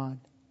of God.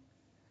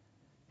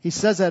 He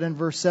says that in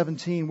verse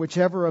 17,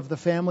 whichever of the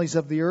families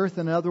of the earth,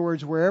 in other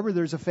words, wherever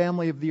there's a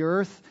family of the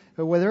earth,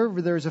 or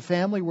wherever there's a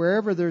family,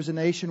 wherever there's a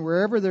nation,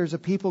 wherever there's a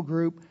people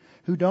group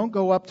who don't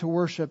go up to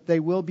worship, they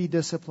will be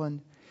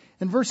disciplined.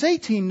 In verse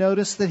 18,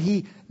 notice that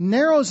he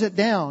narrows it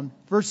down.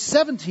 Verse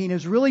 17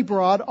 is really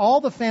broad, all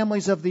the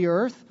families of the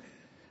earth.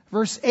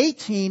 Verse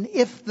 18,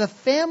 if the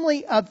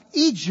family of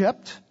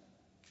Egypt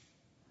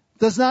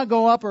does not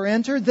go up or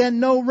enter, then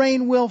no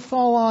rain will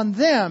fall on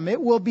them.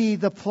 It will be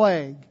the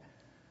plague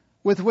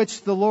with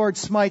which the Lord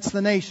smites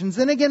the nations.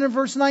 Then again in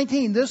verse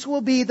 19, this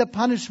will be the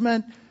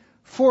punishment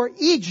for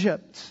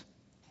Egypt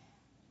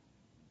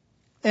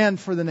and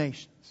for the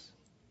nations.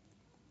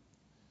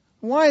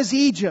 Why is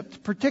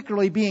Egypt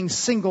particularly being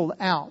singled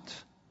out?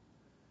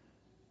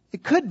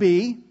 It could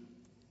be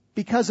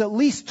because at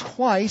least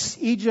twice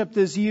Egypt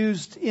is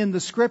used in the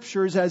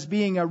Scriptures as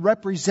being a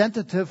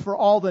representative for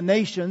all the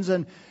nations,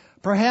 and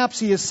perhaps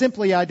he is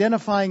simply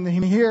identifying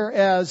him here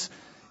as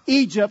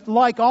Egypt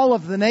like all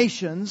of the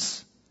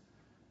nations.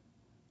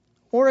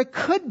 Or it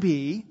could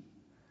be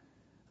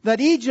that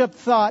Egypt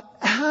thought,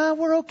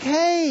 we're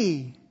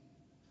okay.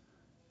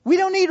 We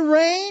don't need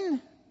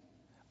rain.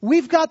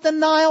 We've got the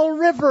Nile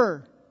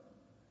River.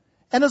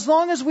 And as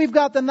long as we've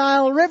got the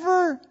Nile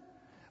River,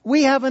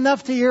 we have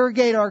enough to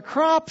irrigate our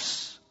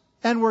crops,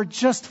 and we're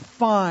just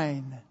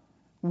fine.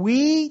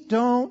 We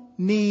don't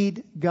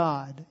need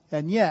God.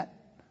 And yet,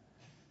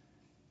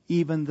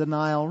 even the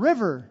Nile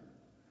River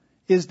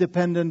is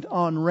dependent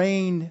on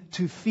rain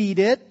to feed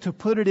it, to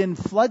put it in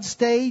flood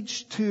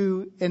stage,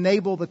 to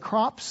enable the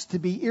crops to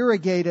be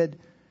irrigated.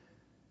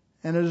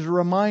 And it is a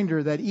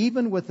reminder that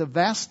even with the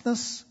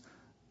vastness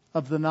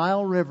of the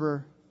Nile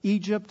River,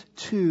 Egypt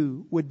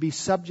too would be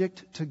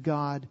subject to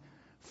God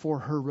for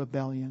her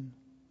rebellion.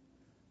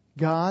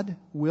 God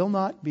will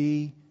not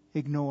be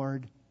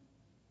ignored.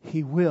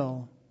 He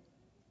will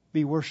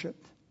be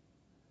worshipped.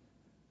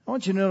 I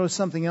want you to notice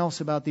something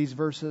else about these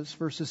verses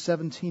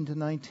 17 to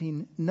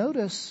 19.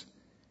 Notice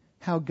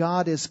how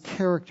God is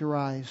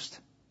characterized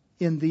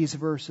in these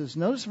verses.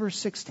 Notice verse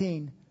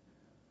 16.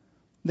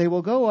 They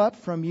will go up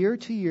from year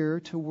to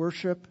year to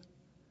worship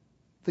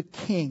the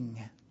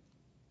King.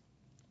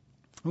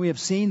 We have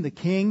seen the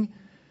King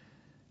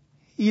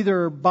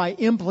either by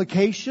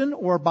implication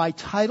or by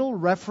title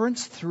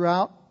referenced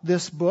throughout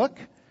this book.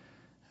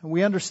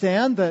 We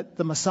understand that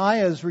the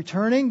Messiah is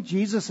returning.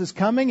 Jesus is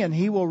coming, and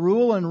He will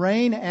rule and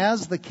reign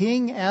as the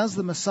King, as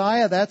the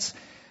Messiah.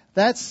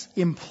 That's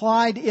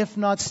implied, if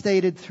not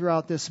stated,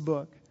 throughout this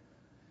book.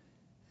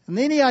 And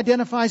then He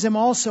identifies Him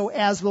also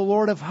as the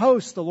Lord of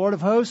hosts. The Lord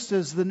of hosts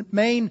is the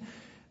main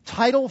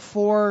title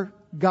for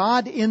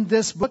God in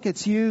this book.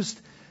 It's used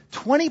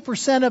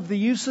 20% of the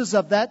uses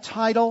of that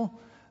title,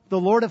 the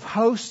Lord of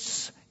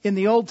hosts, in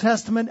the Old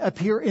Testament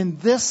appear in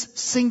this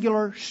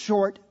singular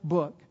short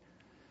book.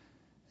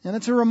 And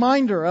it's a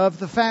reminder of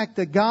the fact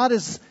that God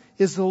is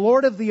the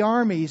Lord of the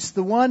armies,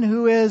 the one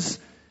who is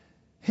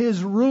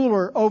His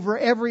ruler over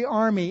every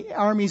army,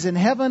 armies in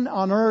heaven,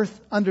 on earth,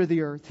 under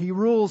the earth. He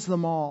rules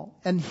them all.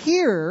 And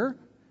here,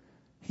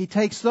 He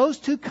takes those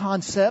two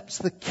concepts,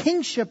 the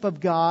kingship of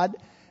God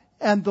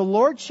and the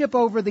lordship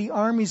over the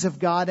armies of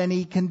God, and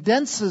He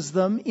condenses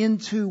them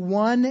into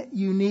one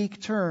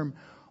unique term.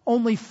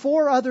 Only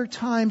 4 other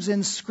times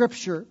in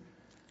Scripture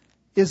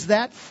is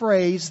that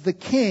phrase, the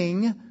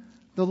King,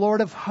 the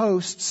Lord of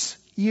hosts,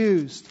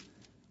 used.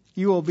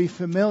 You will be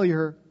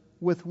familiar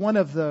with one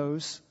of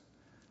those.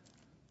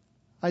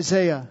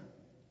 Isaiah,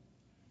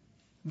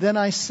 "Then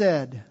I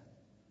said,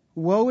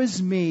 Woe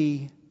is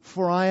me,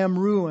 for I am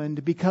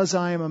ruined, because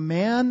I am a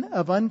man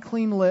of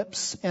unclean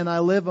lips, and I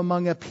live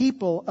among a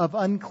people of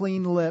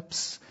unclean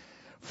lips.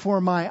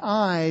 For my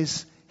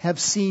eyes have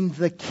seen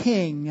the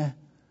King,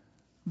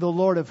 the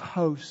Lord of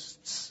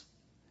hosts."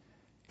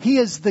 He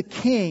is the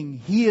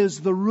King. He is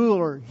the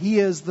ruler. He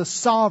is the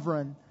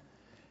sovereign.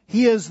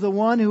 He is the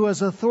one who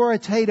is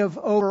authoritative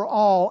over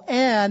all,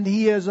 and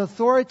He is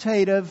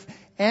authoritative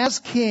as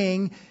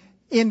King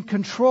in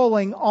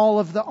controlling all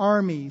of the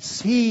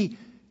armies. He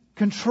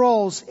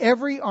controls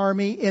every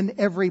army in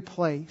every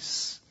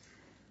place.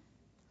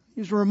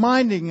 He's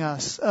reminding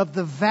us of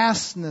the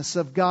vastness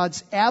of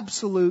God's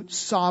absolute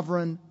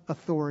sovereign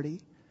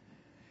authority.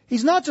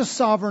 He's not just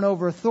sovereign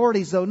over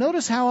authorities, though.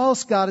 Notice how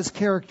else God is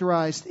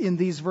characterized in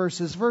these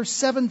verses. Verse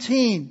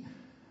 17.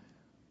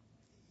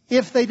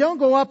 If they don't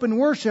go up and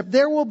worship,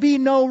 there will be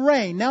no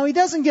rain. Now, He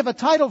doesn't give a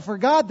title for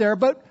God there,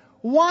 but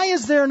why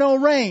is there no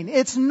rain?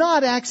 It's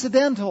not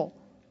accidental.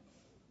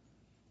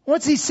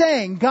 What's He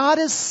saying? God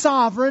is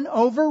sovereign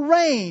over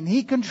rain.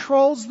 He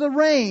controls the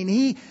rain.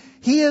 He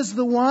is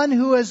the one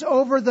who is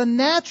over the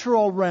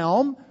natural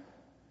realm,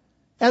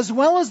 as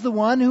well as the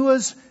one who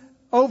is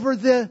over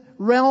the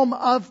realm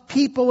of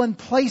people and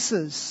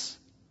places.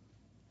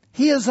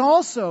 He is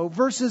also,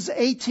 verses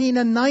 18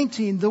 and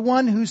 19, the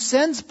one who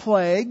sends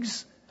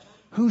plagues,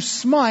 who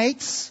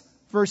smites,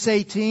 verse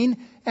 18,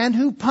 and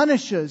who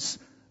punishes,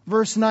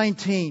 verse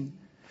 19.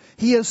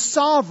 He is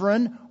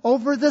sovereign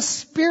over the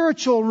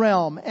spiritual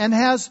realm and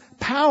has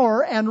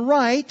power and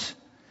right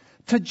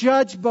to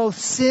judge both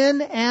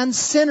sin and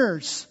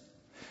sinners.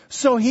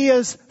 So He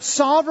is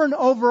sovereign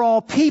over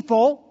all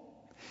people.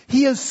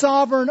 He is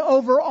sovereign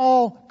over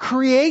all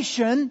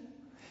creation,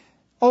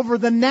 over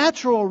the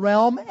natural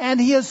realm,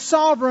 and He is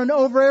sovereign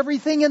over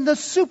everything in the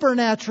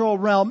supernatural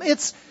realm.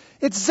 It's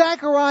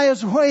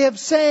Zechariah's way of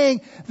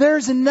saying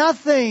there's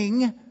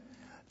nothing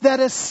that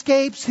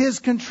escapes His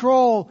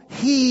control.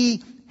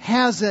 He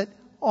has it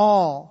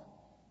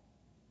all.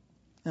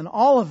 And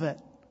all of it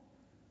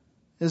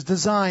is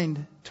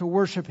designed to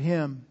worship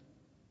Him.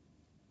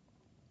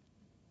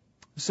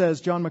 Says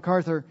John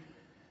MacArthur,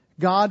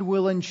 God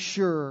will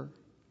ensure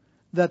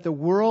that the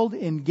world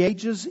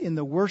engages in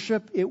the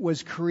worship it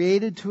was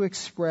created to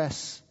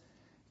express,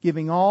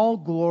 giving all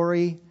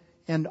glory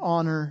and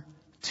honor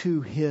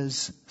to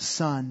His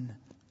Son.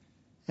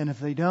 And if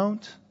they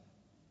don't,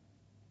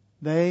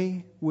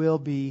 they will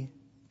be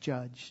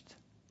judged.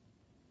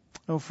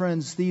 Oh,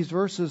 friends, these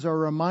verses are a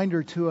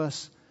reminder to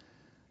us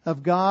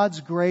of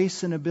God's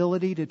grace and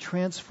ability to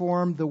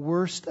transform the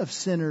worst of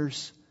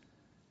sinners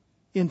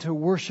into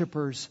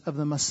worshipers of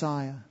the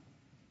Messiah.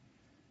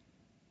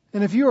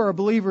 And if you are a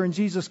believer in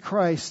Jesus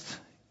Christ,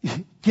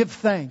 give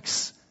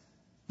thanks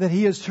that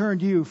He has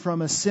turned you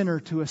from a sinner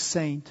to a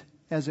saint,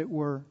 as it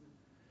were.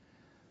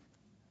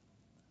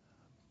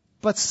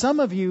 But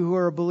some of you who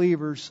are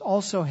believers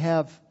also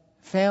have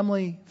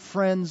family,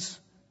 friends,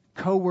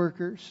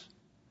 co-workers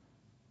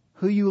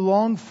who you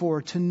long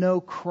for to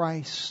know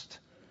Christ.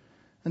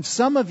 And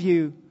some of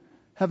you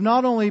have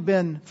not only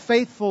been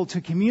faithful to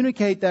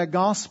communicate that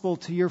gospel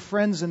to your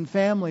friends and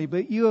family,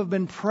 but you have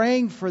been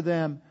praying for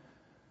them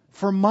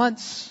for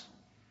months,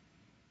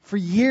 for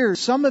years.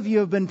 Some of you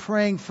have been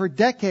praying for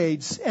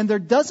decades, and there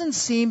doesn't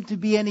seem to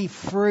be any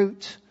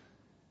fruit.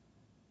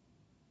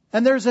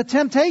 And there's a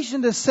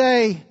temptation to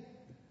say,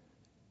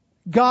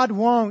 God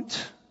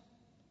won't.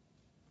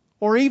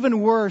 Or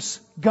even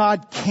worse,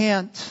 God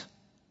can't.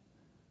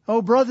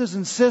 Oh, brothers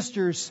and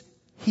sisters,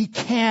 He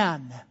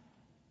can.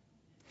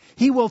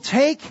 He will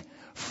take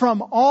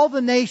from all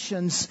the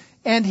nations,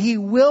 and He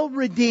will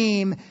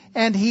redeem,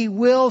 and He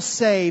will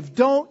save.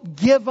 Don't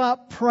give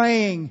up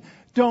praying.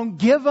 Don't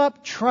give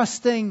up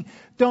trusting.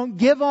 Don't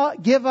give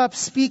up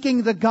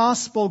speaking the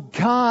gospel.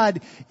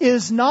 God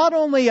is not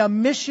only a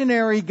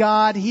missionary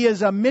God, He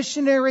is a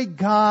missionary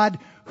God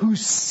who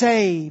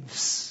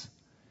saves.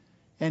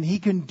 And He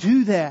can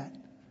do that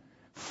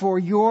for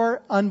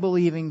your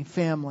unbelieving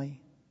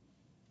family.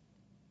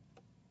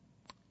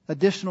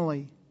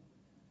 Additionally,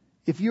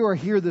 if you are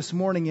here this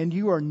morning and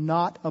you are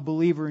not a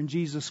believer in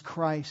Jesus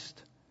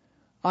Christ,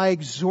 I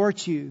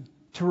exhort you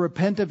to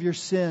repent of your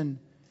sin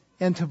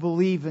and to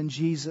believe in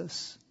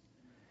Jesus.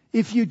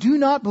 If you do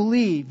not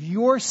believe,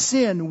 your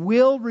sin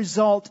will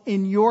result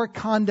in your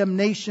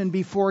condemnation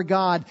before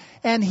God,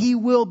 and He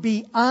will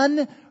be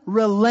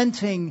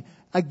unrelenting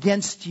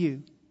against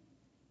you.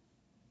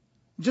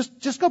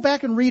 Just go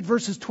back and read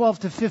verses 12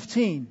 to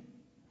 15.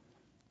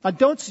 I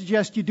don't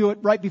suggest you do it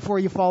right before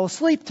you fall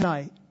asleep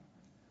tonight,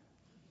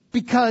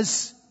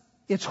 because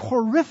it's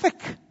horrific.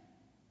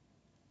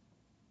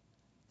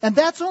 And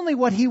that's only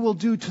what He will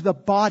do to the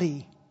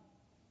body.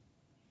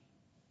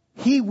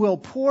 He will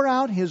pour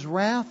out His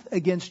wrath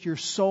against your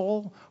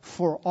soul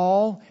for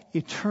all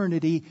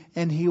eternity,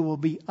 and He will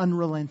be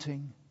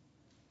unrelenting.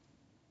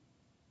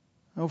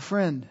 Oh,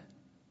 friend,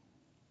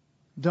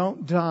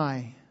 don't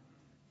die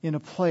in a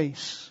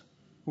place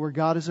where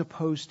God is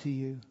opposed to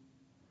you.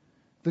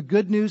 The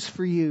good news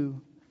for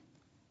you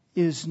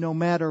is no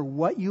matter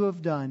what you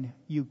have done,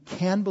 you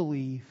can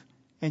believe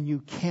and you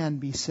can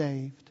be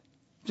saved.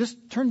 Just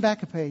turn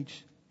back a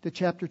page to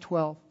chapter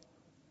 12.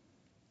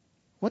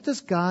 What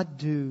does God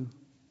do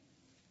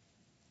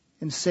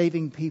in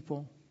saving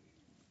people?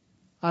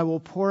 I will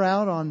pour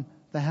out on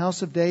the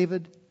house of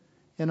David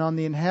and on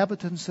the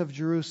inhabitants of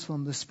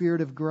Jerusalem the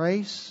spirit of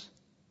grace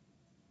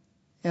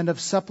and of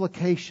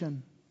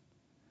supplication.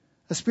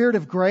 A spirit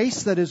of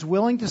grace that is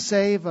willing to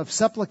save, of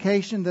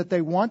supplication that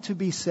they want to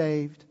be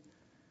saved,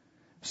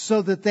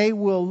 so that they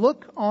will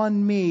look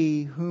on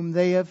me whom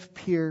they have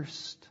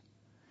pierced,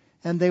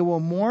 and they will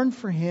mourn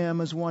for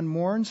him as one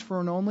mourns for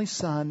an only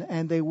son,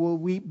 and they will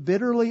weep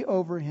bitterly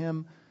over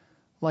him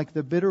like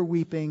the bitter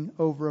weeping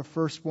over a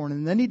firstborn.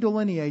 And then he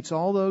delineates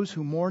all those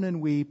who mourn and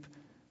weep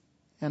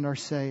and are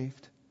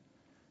saved.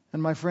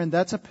 And my friend,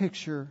 that's a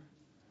picture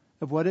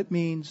of what it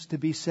means to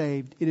be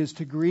saved. It is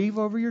to grieve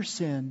over your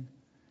sin,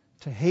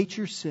 to hate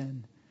your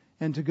sin,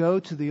 and to go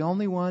to the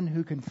only one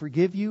who can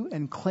forgive you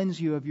and cleanse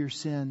you of your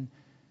sin,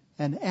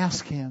 and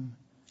ask Him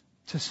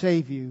to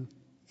save you,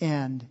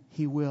 and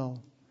He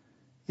will.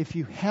 If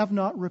you have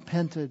not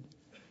repented,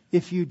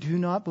 if you do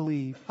not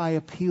believe, I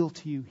appeal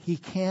to you. He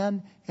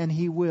can and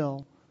He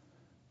will.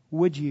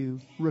 Would you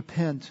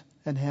repent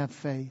and have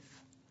faith?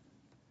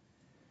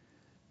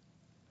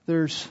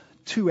 There's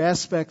two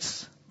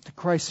aspects to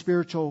Christ's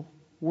spiritual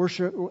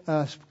worship,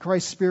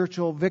 Christ's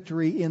spiritual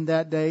victory in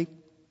that day.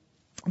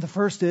 The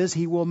first is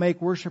He will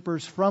make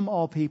worshipers from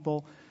all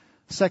people.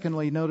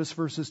 Secondly, notice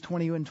verses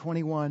 20 and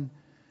 21.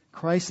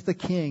 Christ the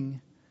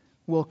King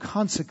will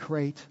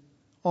consecrate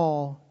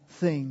all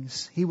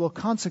things. He will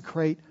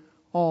consecrate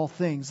all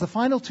things. The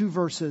final two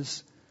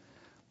verses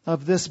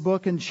of this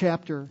book and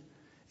chapter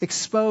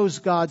expose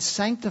God's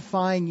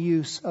sanctifying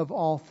use of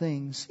all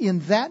things. In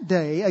that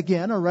day,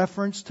 again, a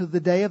reference to the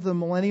day of the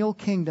millennial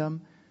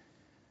kingdom,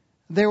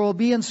 there will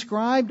be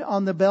inscribed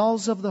on the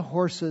bells of the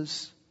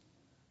horses,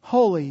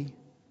 Holy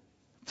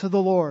to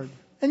the Lord.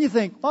 And you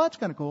think, well, that's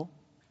kind of cool.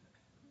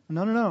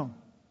 No.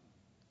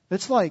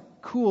 It's like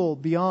cool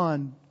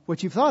beyond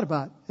what you've thought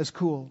about as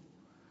cool.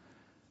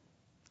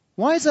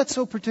 Why is that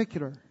so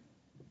particular?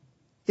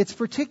 It's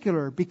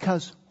particular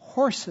because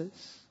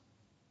horses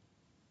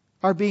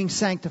are being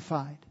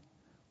sanctified.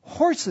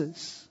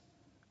 Horses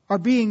are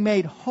being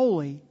made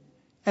holy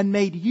and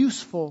made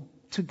useful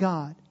to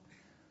God.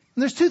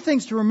 And there's two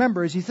things to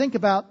remember as you think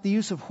about the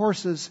use of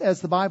horses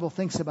as the Bible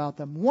thinks about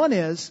them. One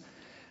is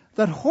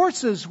that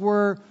horses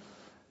were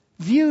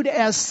viewed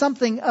as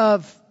something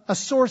of a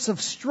source of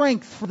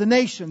strength for the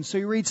nation. So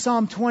you read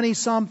Psalm 20,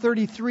 Psalm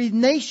 33,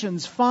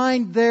 nations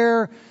find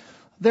their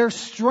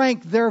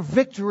strength, their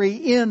victory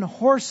in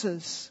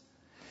horses.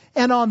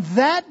 And on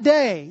that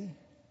day,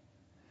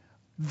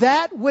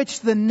 that which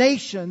the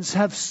nations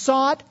have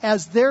sought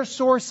as their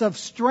source of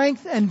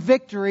strength and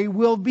victory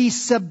will be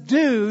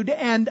subdued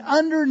and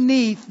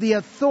underneath the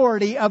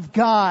authority of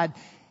God.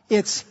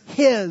 It's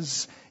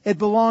His. It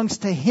belongs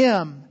to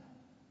Him.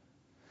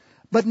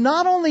 But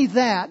not only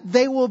that,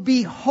 they will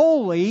be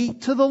holy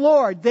to the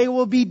Lord. They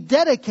will be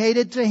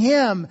dedicated to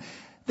Him.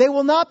 They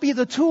will not be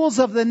the tools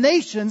of the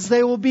nations.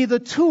 They will be the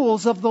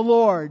tools of the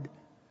Lord.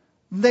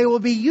 They will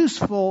be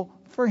useful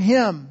for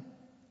Him.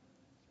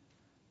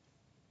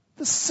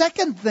 The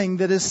second thing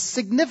that is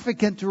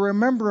significant to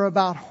remember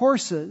about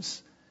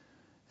horses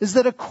is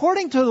that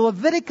according to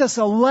Leviticus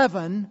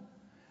 11,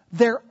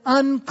 they're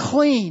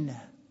unclean.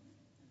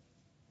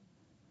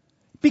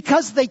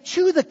 Because they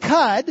chew the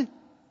cud,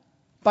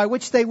 by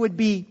which they would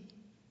be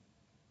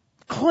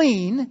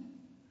clean,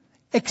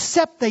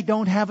 except they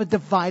don't have a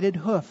divided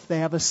hoof. They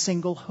have a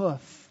single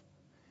hoof.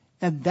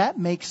 And that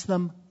makes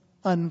them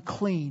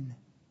unclean.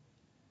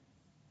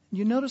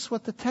 You notice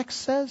what the text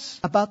says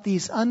about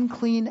these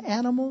unclean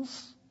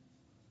animals?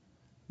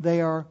 They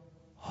are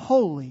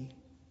holy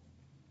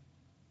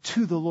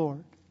to the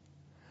Lord.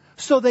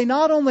 So they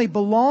not only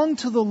belong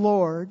to the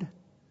Lord,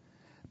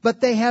 but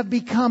they have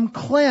become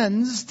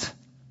cleansed,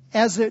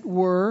 as it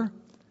were,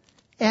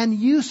 and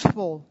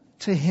useful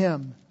to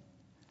him.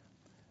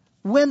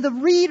 When the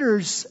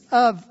readers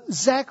of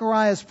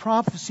Zechariah's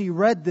prophecy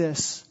read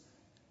this,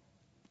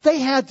 they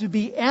had to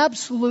be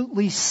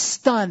absolutely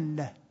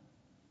stunned.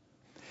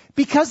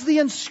 Because the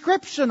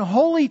inscription,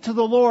 Holy to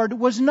the Lord,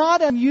 was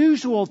not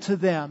unusual to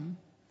them.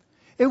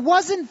 It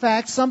was, in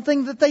fact,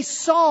 something that they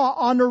saw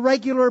on a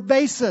regular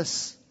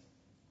basis.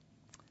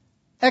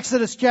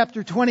 Exodus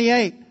chapter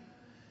 28,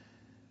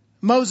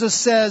 Moses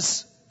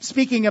says,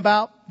 speaking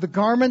about the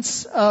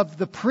garments of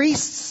the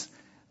priests,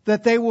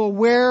 that they will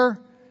wear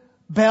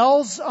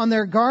bells on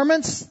their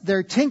garments.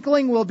 Their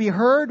tinkling will be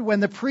heard when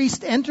the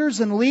priest enters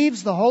and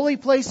leaves the holy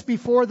place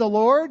before the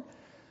Lord,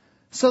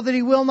 so that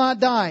he will not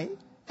die.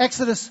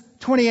 Exodus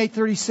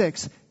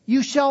 28:36.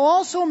 You shall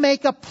also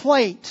make a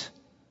plate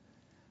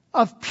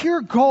of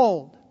pure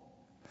gold,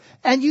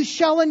 and you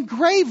shall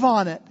engrave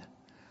on it,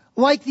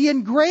 like the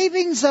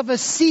engravings of a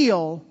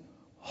seal,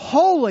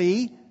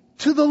 holy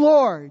to the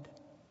Lord.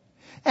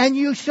 And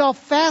you shall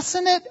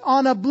fasten it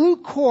on a blue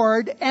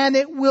cord, and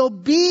it will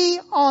be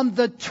on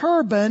the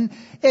turban.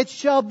 It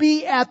shall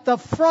be at the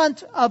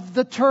front of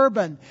the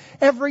turban.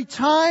 Every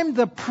time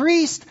the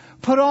priest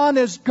put on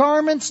his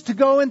garments to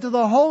go into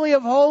the Holy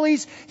of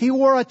Holies, he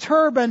wore a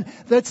turban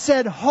that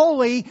said,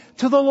 Holy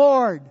to the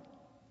Lord.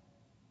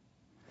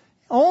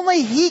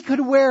 Only he could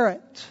wear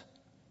it.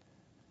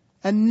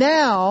 And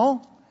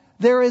now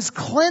there is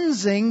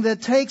cleansing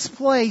that takes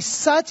place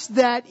such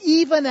that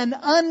even an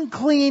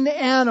unclean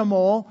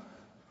animal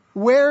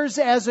wears,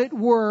 as it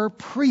were,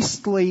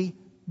 priestly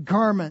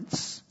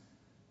garments.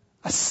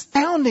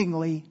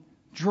 Astoundingly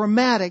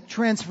dramatic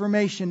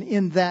transformation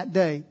in that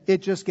day.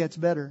 It just gets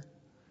better.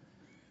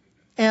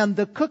 And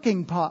the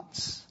cooking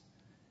pots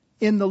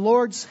in the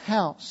Lord's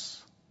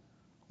house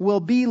will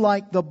be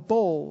like the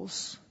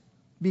bowls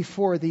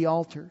before the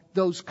altar.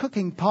 Those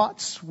cooking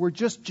pots were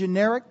just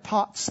generic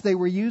pots. They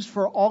were used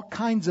for all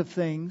kinds of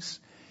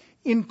things,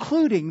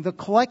 including the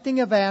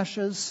collecting of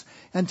ashes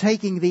and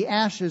taking the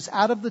ashes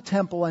out of the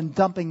temple and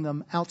dumping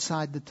them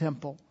outside the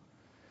temple.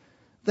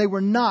 They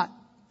were not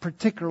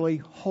particularly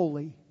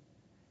holy.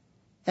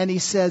 And he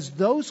says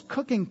those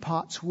cooking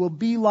pots will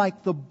be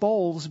like the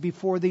bowls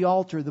before the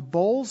altar, the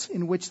bowls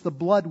in which the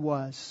blood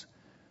was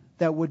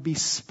that would be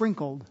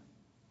sprinkled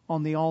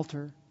on the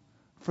altar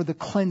for the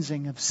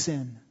cleansing of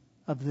sin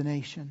of the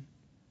nation.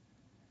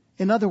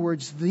 In other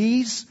words,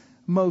 these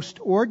most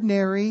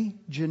ordinary,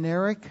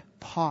 generic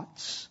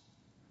pots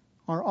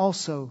are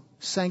also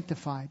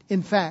sanctified.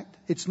 In fact,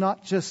 it's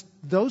not just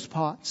those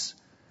pots.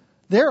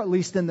 They're at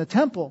least in the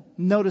temple.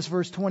 Notice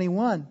verse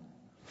 21.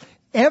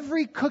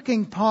 Every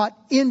cooking pot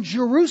in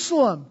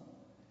Jerusalem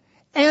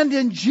and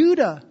in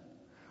Judah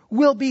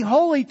will be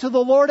holy to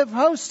the Lord of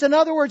hosts. In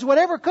other words,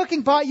 whatever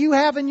cooking pot you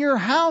have in your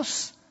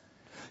house,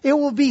 it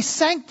will be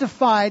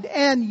sanctified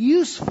and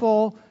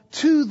useful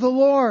to the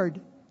Lord.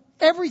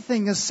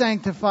 Everything is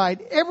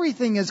sanctified.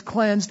 Everything is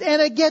cleansed.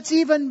 And it gets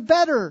even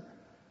better.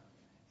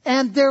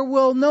 And there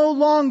will no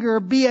longer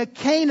be a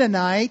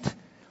Canaanite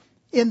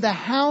in the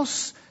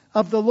house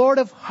of the Lord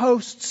of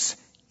hosts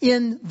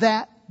in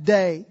that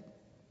day.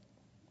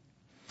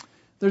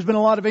 There's been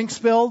a lot of ink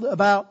spilled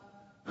about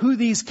who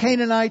these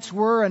Canaanites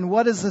were and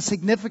what is the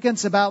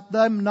significance about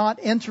them not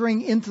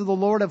entering into the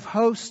Lord of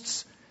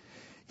hosts.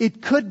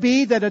 It could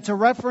be that it's a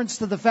reference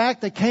to the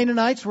fact that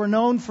Canaanites were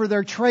known for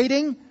their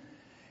trading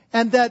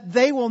and that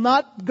they will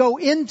not go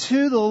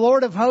into the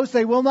Lord of hosts.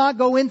 They will not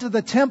go into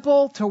the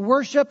temple to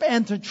worship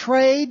and to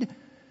trade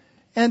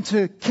and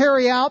to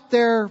carry out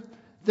their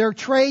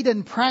trade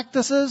and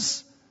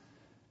practices.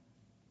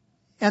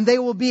 And they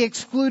will be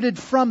excluded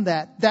from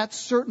that. That's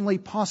certainly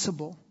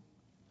possible.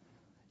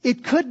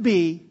 It could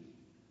be,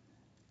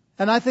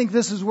 and I think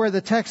this is where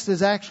the text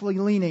is actually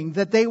leaning,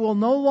 that they will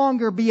no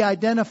longer be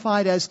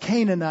identified as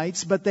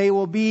Canaanites, but they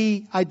will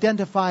be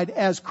identified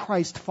as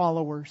Christ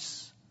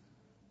followers.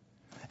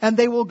 And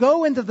they will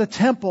go into the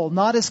temple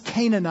not as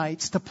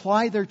Canaanites to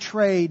ply their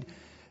trade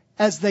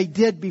as they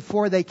did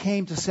before they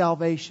came to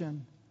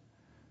salvation,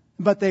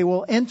 but they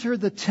will enter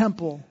the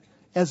temple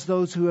as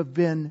those who have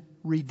been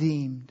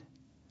redeemed.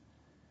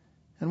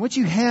 And what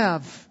you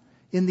have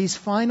in these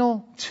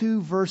final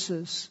two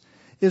verses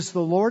is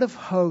the Lord of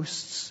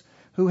hosts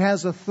who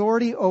has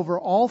authority over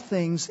all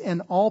things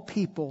and all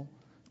people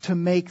to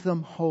make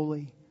them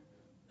holy.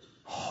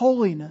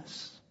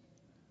 Holiness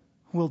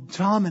will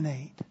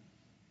dominate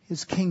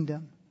His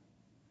kingdom.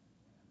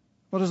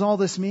 What does all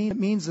this mean? It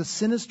means that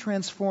sin is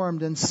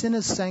transformed and sin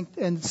is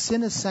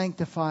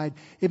sanctified.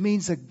 It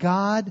means that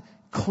God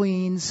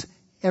cleans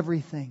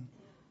everything.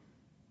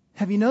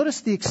 Have you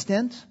noticed the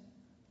extent?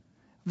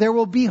 There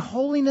will be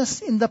holiness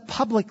in the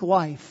public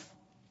life.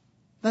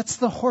 That's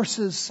the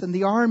horses and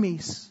the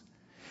armies.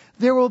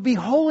 There will be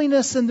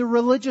holiness in the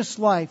religious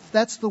life.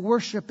 That's the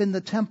worship in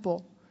the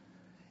temple.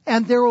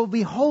 And there will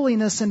be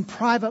holiness in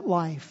private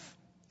life,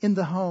 in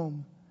the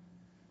home.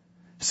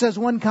 Says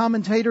one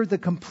commentator, the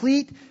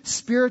complete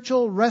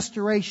spiritual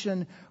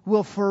restoration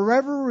will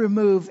forever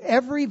remove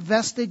every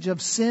vestige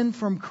of sin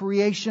from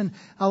creation,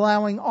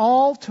 allowing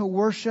all to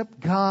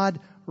worship God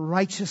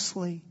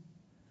righteously.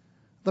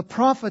 The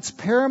prophet's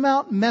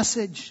paramount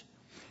message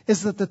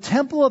is that the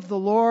temple of the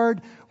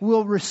Lord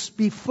will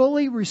be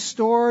fully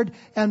restored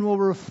and will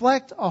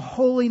reflect a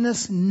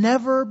holiness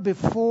never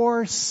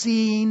before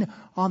seen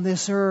on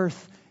this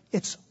earth.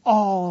 It's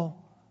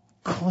all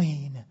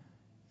clean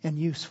and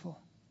useful.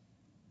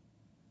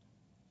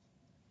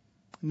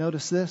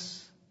 Notice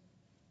this.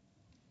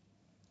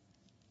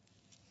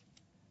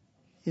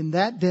 In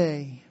that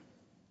day,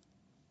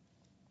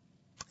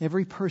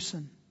 every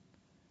person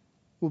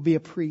will be a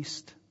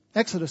priest.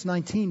 Exodus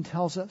 19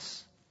 tells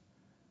us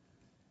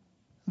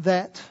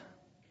that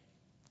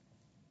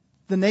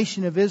the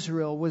nation of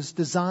Israel was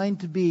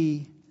designed to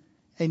be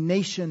a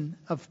nation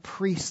of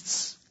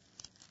priests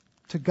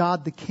to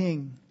God the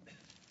King.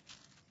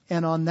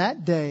 And on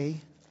that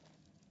day,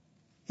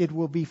 it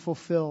will be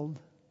fulfilled.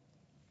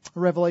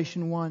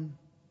 Revelation 1,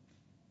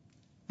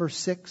 verse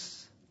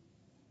 6.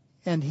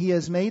 And He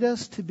has made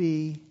us to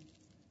be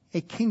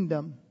a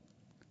kingdom,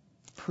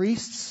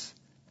 priests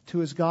to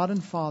His God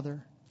and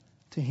Father.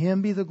 To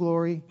Him be the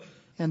glory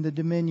and the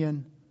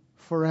dominion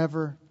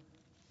forever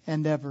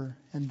and ever.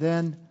 And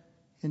then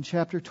in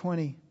chapter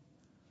 20,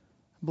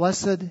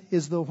 blessed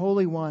is the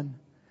Holy One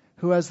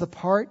who has the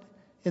part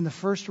in the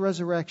first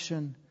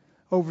resurrection.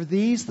 Over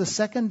these the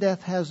second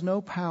death has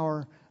no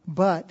power,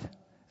 but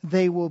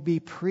they will be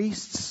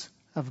priests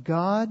of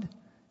God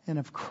and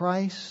of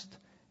Christ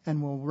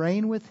and will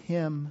reign with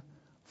Him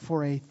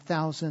for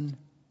 1,000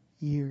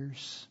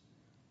 years.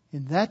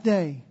 In that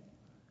day,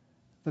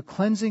 the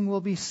cleansing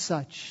will be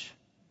such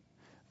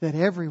that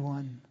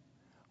everyone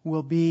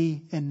will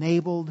be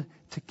enabled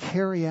to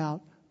carry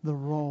out the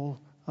role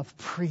of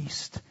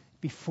priest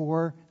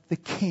before the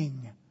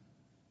King,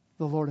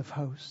 the Lord of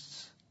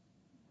hosts.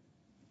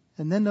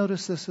 And then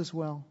notice this as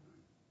well.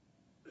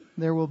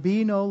 There will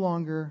be no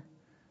longer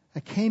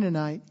a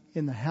Canaanite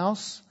in the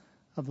house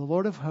of the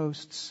Lord of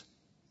hosts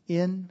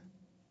in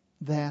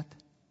that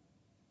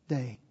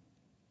day.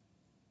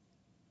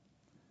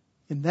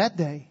 In that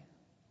day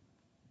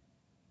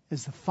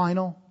is the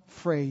final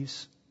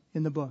phrase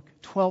in the book.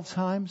 12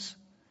 times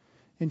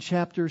in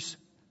chapters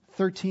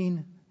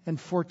 13 and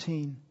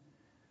 14.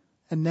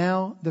 And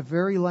now the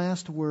very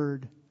last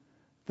word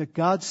that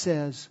God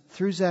says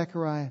through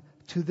Zechariah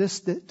to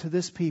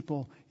this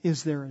people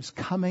is there is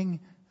coming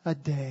a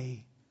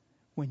day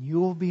when you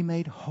will be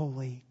made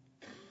holy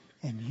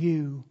and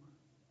you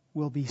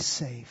will be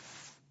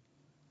safe.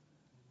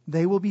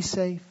 They will be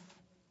safe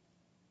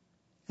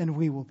and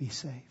we will be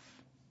safe.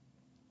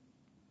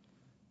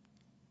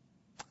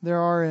 There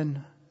are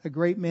in a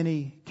great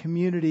many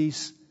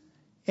communities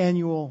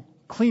annual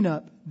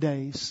cleanup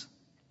days.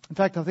 In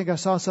fact, I think I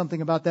saw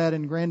something about that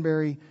in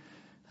Granbury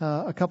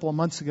a couple of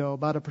months ago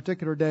about a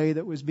particular day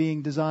that was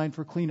being designed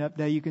for cleanup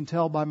day. You can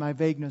tell by my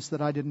vagueness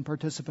that I didn't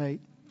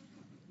participate.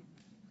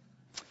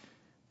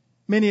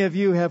 Many of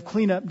you have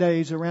cleanup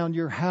days around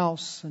your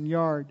house and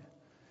yard.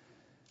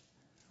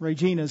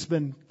 Regina's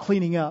been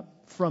cleaning up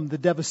from the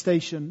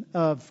devastation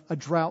of a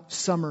drought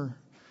summer.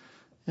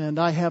 And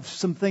I have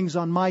some things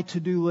on my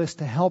to-do list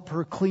to help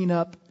her clean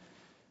up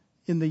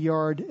in the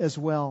yard as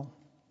well.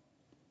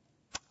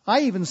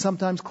 I even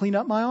sometimes clean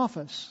up my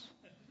office.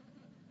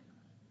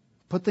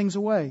 Put things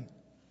away.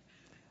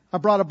 I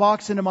brought a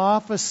box into my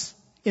office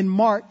in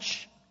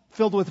March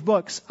filled with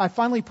books. I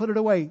finally put it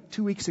away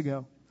 2 weeks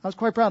ago. I was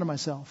quite proud of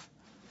myself.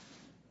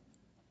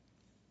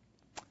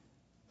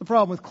 The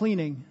problem with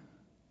cleaning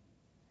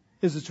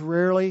is it's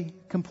rarely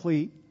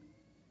complete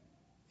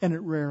and it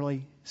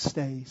rarely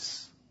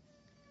stays.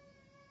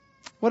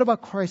 What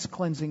about Christ's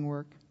cleansing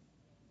work?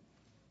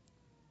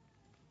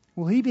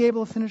 Will He be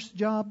able to finish the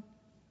job?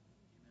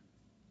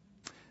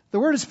 The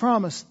Word has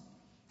promised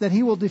that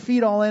He will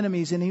defeat all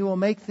enemies and He will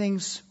make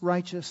things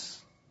righteous.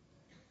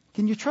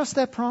 Can you trust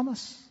that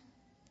promise?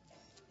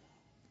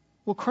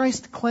 Will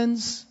Christ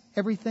cleanse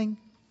everything?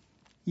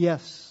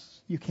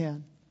 Yes, you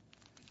can.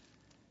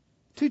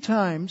 2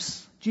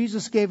 times,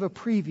 Jesus gave a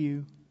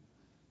preview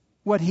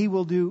what He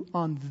will do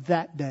on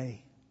that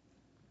day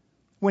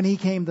when He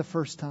came the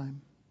first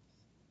time.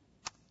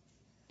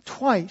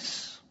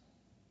 Twice,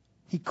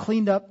 He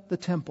cleaned up the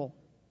temple.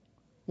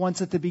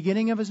 Once at the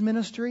beginning of His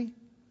ministry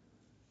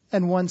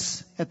and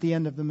once at the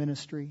end of the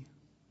ministry.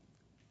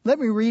 Let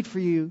me read for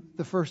you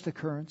the first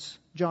occurrence.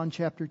 John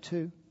chapter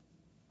 2,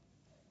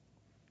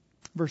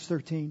 verse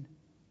 13.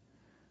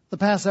 The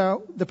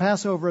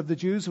Passover of the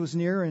Jews was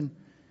near, and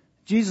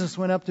Jesus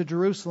went up to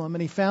Jerusalem,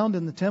 and He found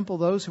in the temple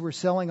those who were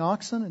selling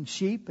oxen and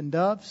sheep and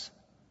doves,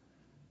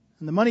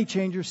 and the money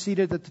changers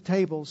seated at the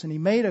tables. And He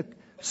made a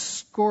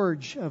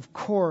scourge of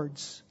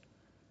cords,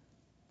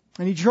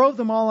 and He drove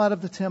them all out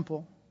of the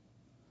temple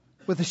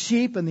with the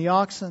sheep and the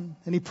oxen.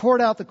 And He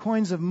poured out the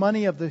coins of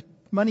money of the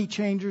money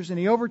changers, and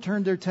He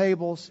overturned their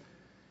tables.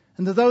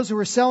 And to those who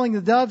were selling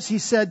the doves, He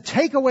said,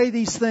 "Take away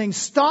these things.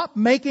 Stop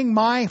making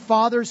my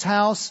Father's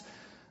house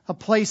a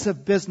place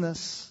of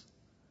business."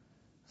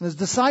 And His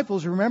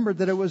disciples remembered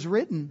that it was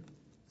written,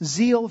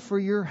 "Zeal for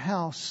your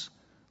house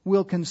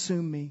will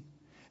consume me."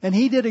 And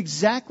He did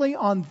exactly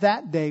on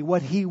that day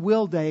what He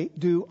will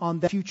do on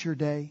that future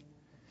day.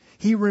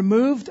 He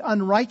removed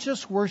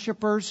unrighteous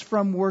worshipers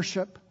from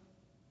worship,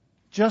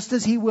 just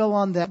as He will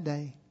on that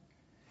day.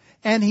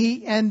 And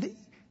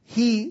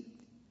He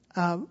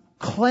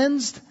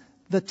cleansed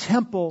the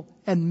temple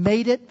and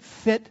made it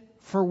fit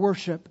for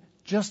worship,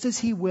 just as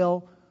He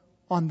will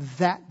on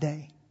that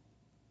day.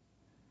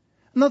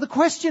 Now the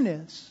question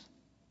is,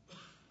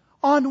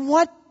 on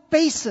what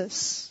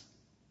basis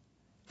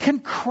can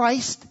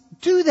Christ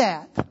do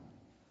that?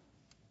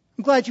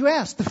 I'm glad you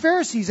asked. The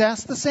Pharisees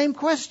asked the same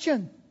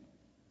question.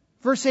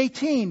 Verse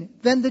 18,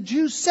 then the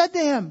Jews said to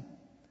Him,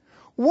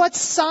 what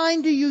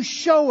sign do you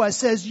show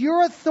us as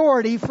your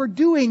authority for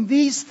doing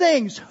these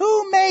things?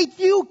 Who made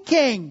you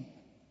king?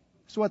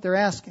 That's what they're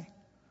asking.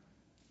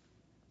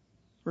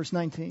 Verse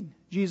 19,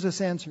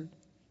 Jesus answered,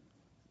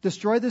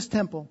 destroy this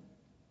temple,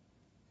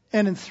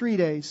 and in 3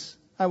 days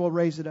I will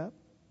raise it up.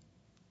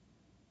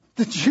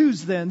 The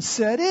Jews then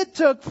said, it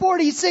took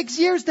 46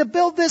 years to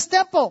build this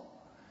temple,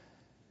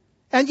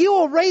 and you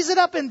will raise it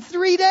up in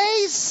 3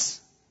 days?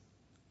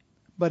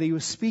 But He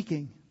was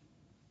speaking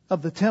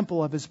of the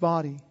temple of His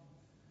body.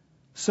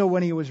 So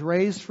when He was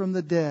raised from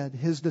the dead,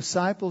 His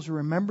disciples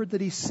remembered that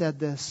He said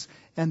this,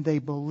 and they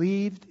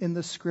believed in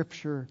the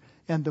Scripture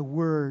and the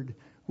word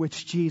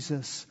which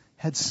Jesus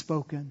had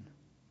spoken.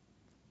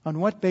 On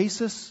what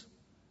basis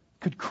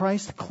could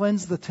Christ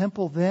cleanse the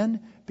temple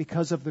then?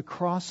 Because of the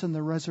cross and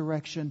the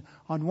resurrection.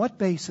 On what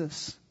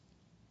basis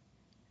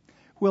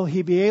will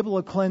He be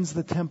able to cleanse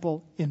the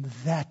temple in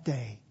that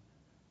day?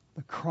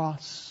 The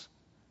cross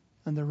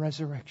and the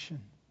resurrection.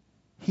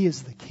 He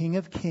is the King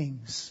of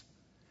Kings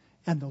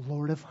and the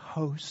Lord of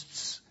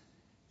hosts.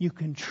 You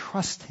can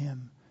trust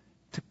Him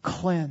to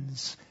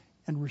cleanse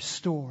and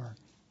restore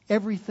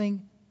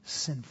everything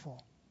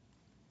sinful.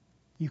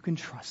 You can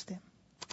trust Him.